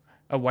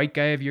 a white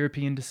guy of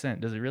European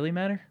descent. Does it really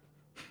matter?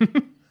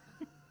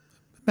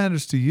 It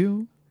matters to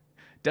you.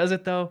 Does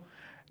it though?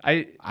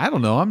 I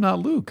don't know. I'm not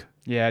Luke.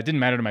 Yeah, it didn't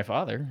matter to my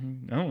father.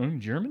 Oh, I'm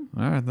German.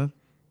 All right then.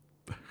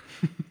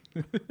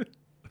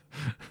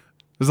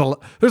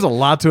 There's a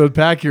lot to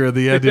unpack here at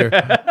the end here.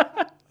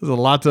 There's a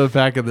lot to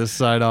unpack in this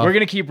side off. We're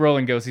gonna keep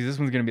rolling, ghosties. This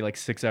one's gonna be like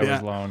 6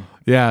 hours long.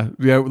 Yeah.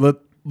 Let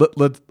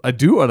I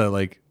do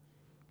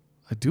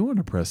want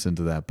to press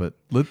into that, but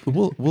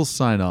we'll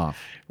sign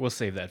off. We'll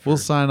save that. For We'll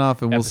sign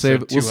off, and we'll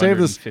save this.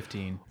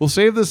 215. We'll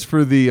save this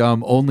for the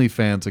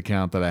OnlyFans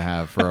account that I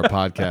have for our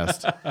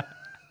podcast.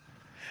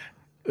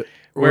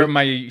 Where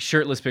my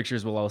shirtless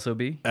pictures will also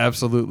be.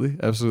 Absolutely.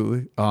 I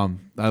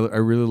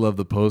really love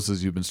the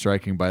poses you've been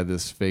striking by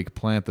this fake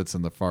plant that's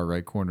in the far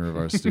right corner of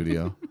our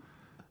studio.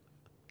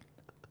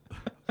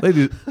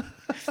 Ladies,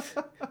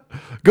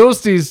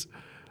 Ghosties,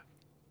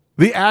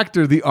 the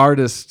actor, the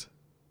artist,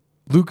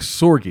 Luke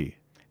Sorge.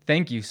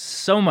 Thank you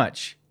so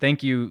much.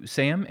 Thank you,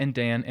 Sam and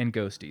Dan and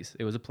Ghosties.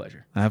 It was a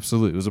pleasure.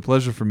 Absolutely. It was a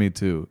pleasure for me,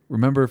 too.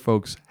 Remember,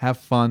 folks, have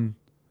fun.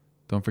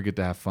 Don't forget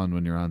to have fun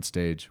when you're on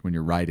stage, when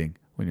you're writing,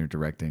 when you're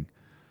directing.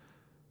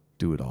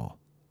 Do it all.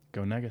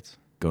 Go Nuggets.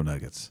 Go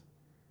Nuggets.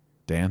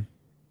 Dan,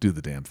 do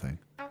the damn thing.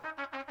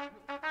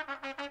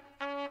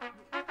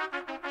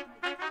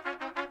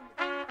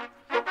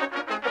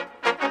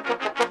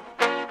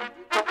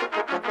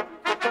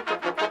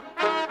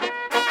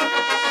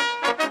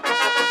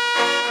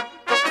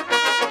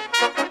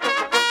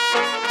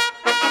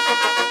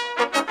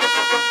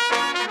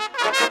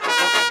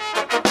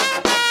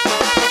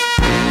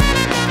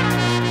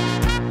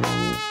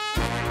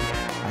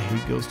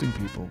 Ghosting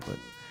people,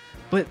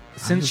 but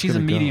since she's a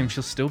gonna medium, go.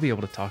 she'll still be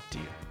able to talk to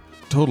you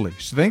Totally.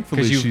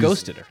 Thankfully, because you've she's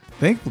ghosted her.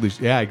 Thankfully,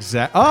 yeah,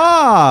 exactly. But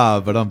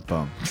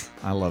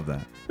I love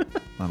that.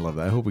 I love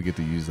that. I hope we get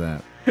to use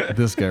that.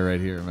 This guy right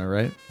here. Am I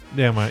right?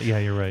 Yeah,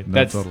 you're right.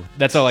 No,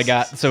 That's all I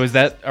got. So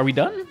are we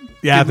done?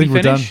 Yeah, I Did think we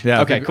we're done. finish?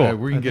 Yeah. Okay, cool.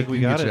 We can get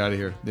you out of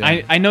here.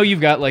 Yeah. I know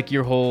you've got like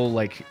your whole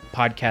like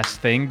podcast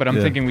thing, but I'm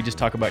Yeah. thinking we just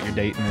talk about your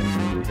date and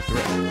then hit the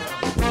road.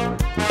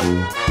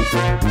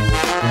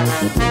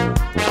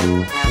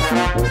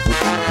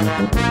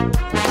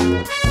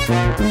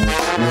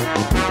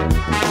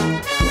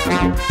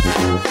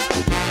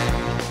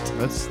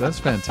 That's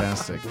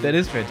fantastic. That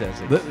is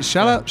fantastic.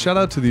 Shout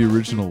out to the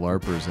original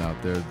LARPers out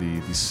there,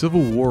 the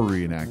Civil War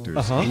reenactors.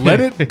 Uh-huh.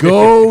 Let it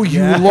go,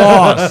 you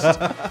lost.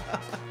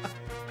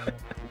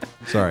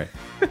 Sorry.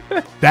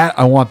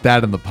 I want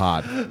that in the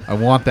pod. I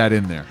want that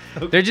in there.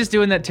 They're just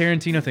doing that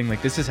Tarantino thing.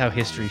 Like, this is how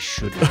history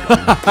should be.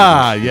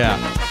 Yeah.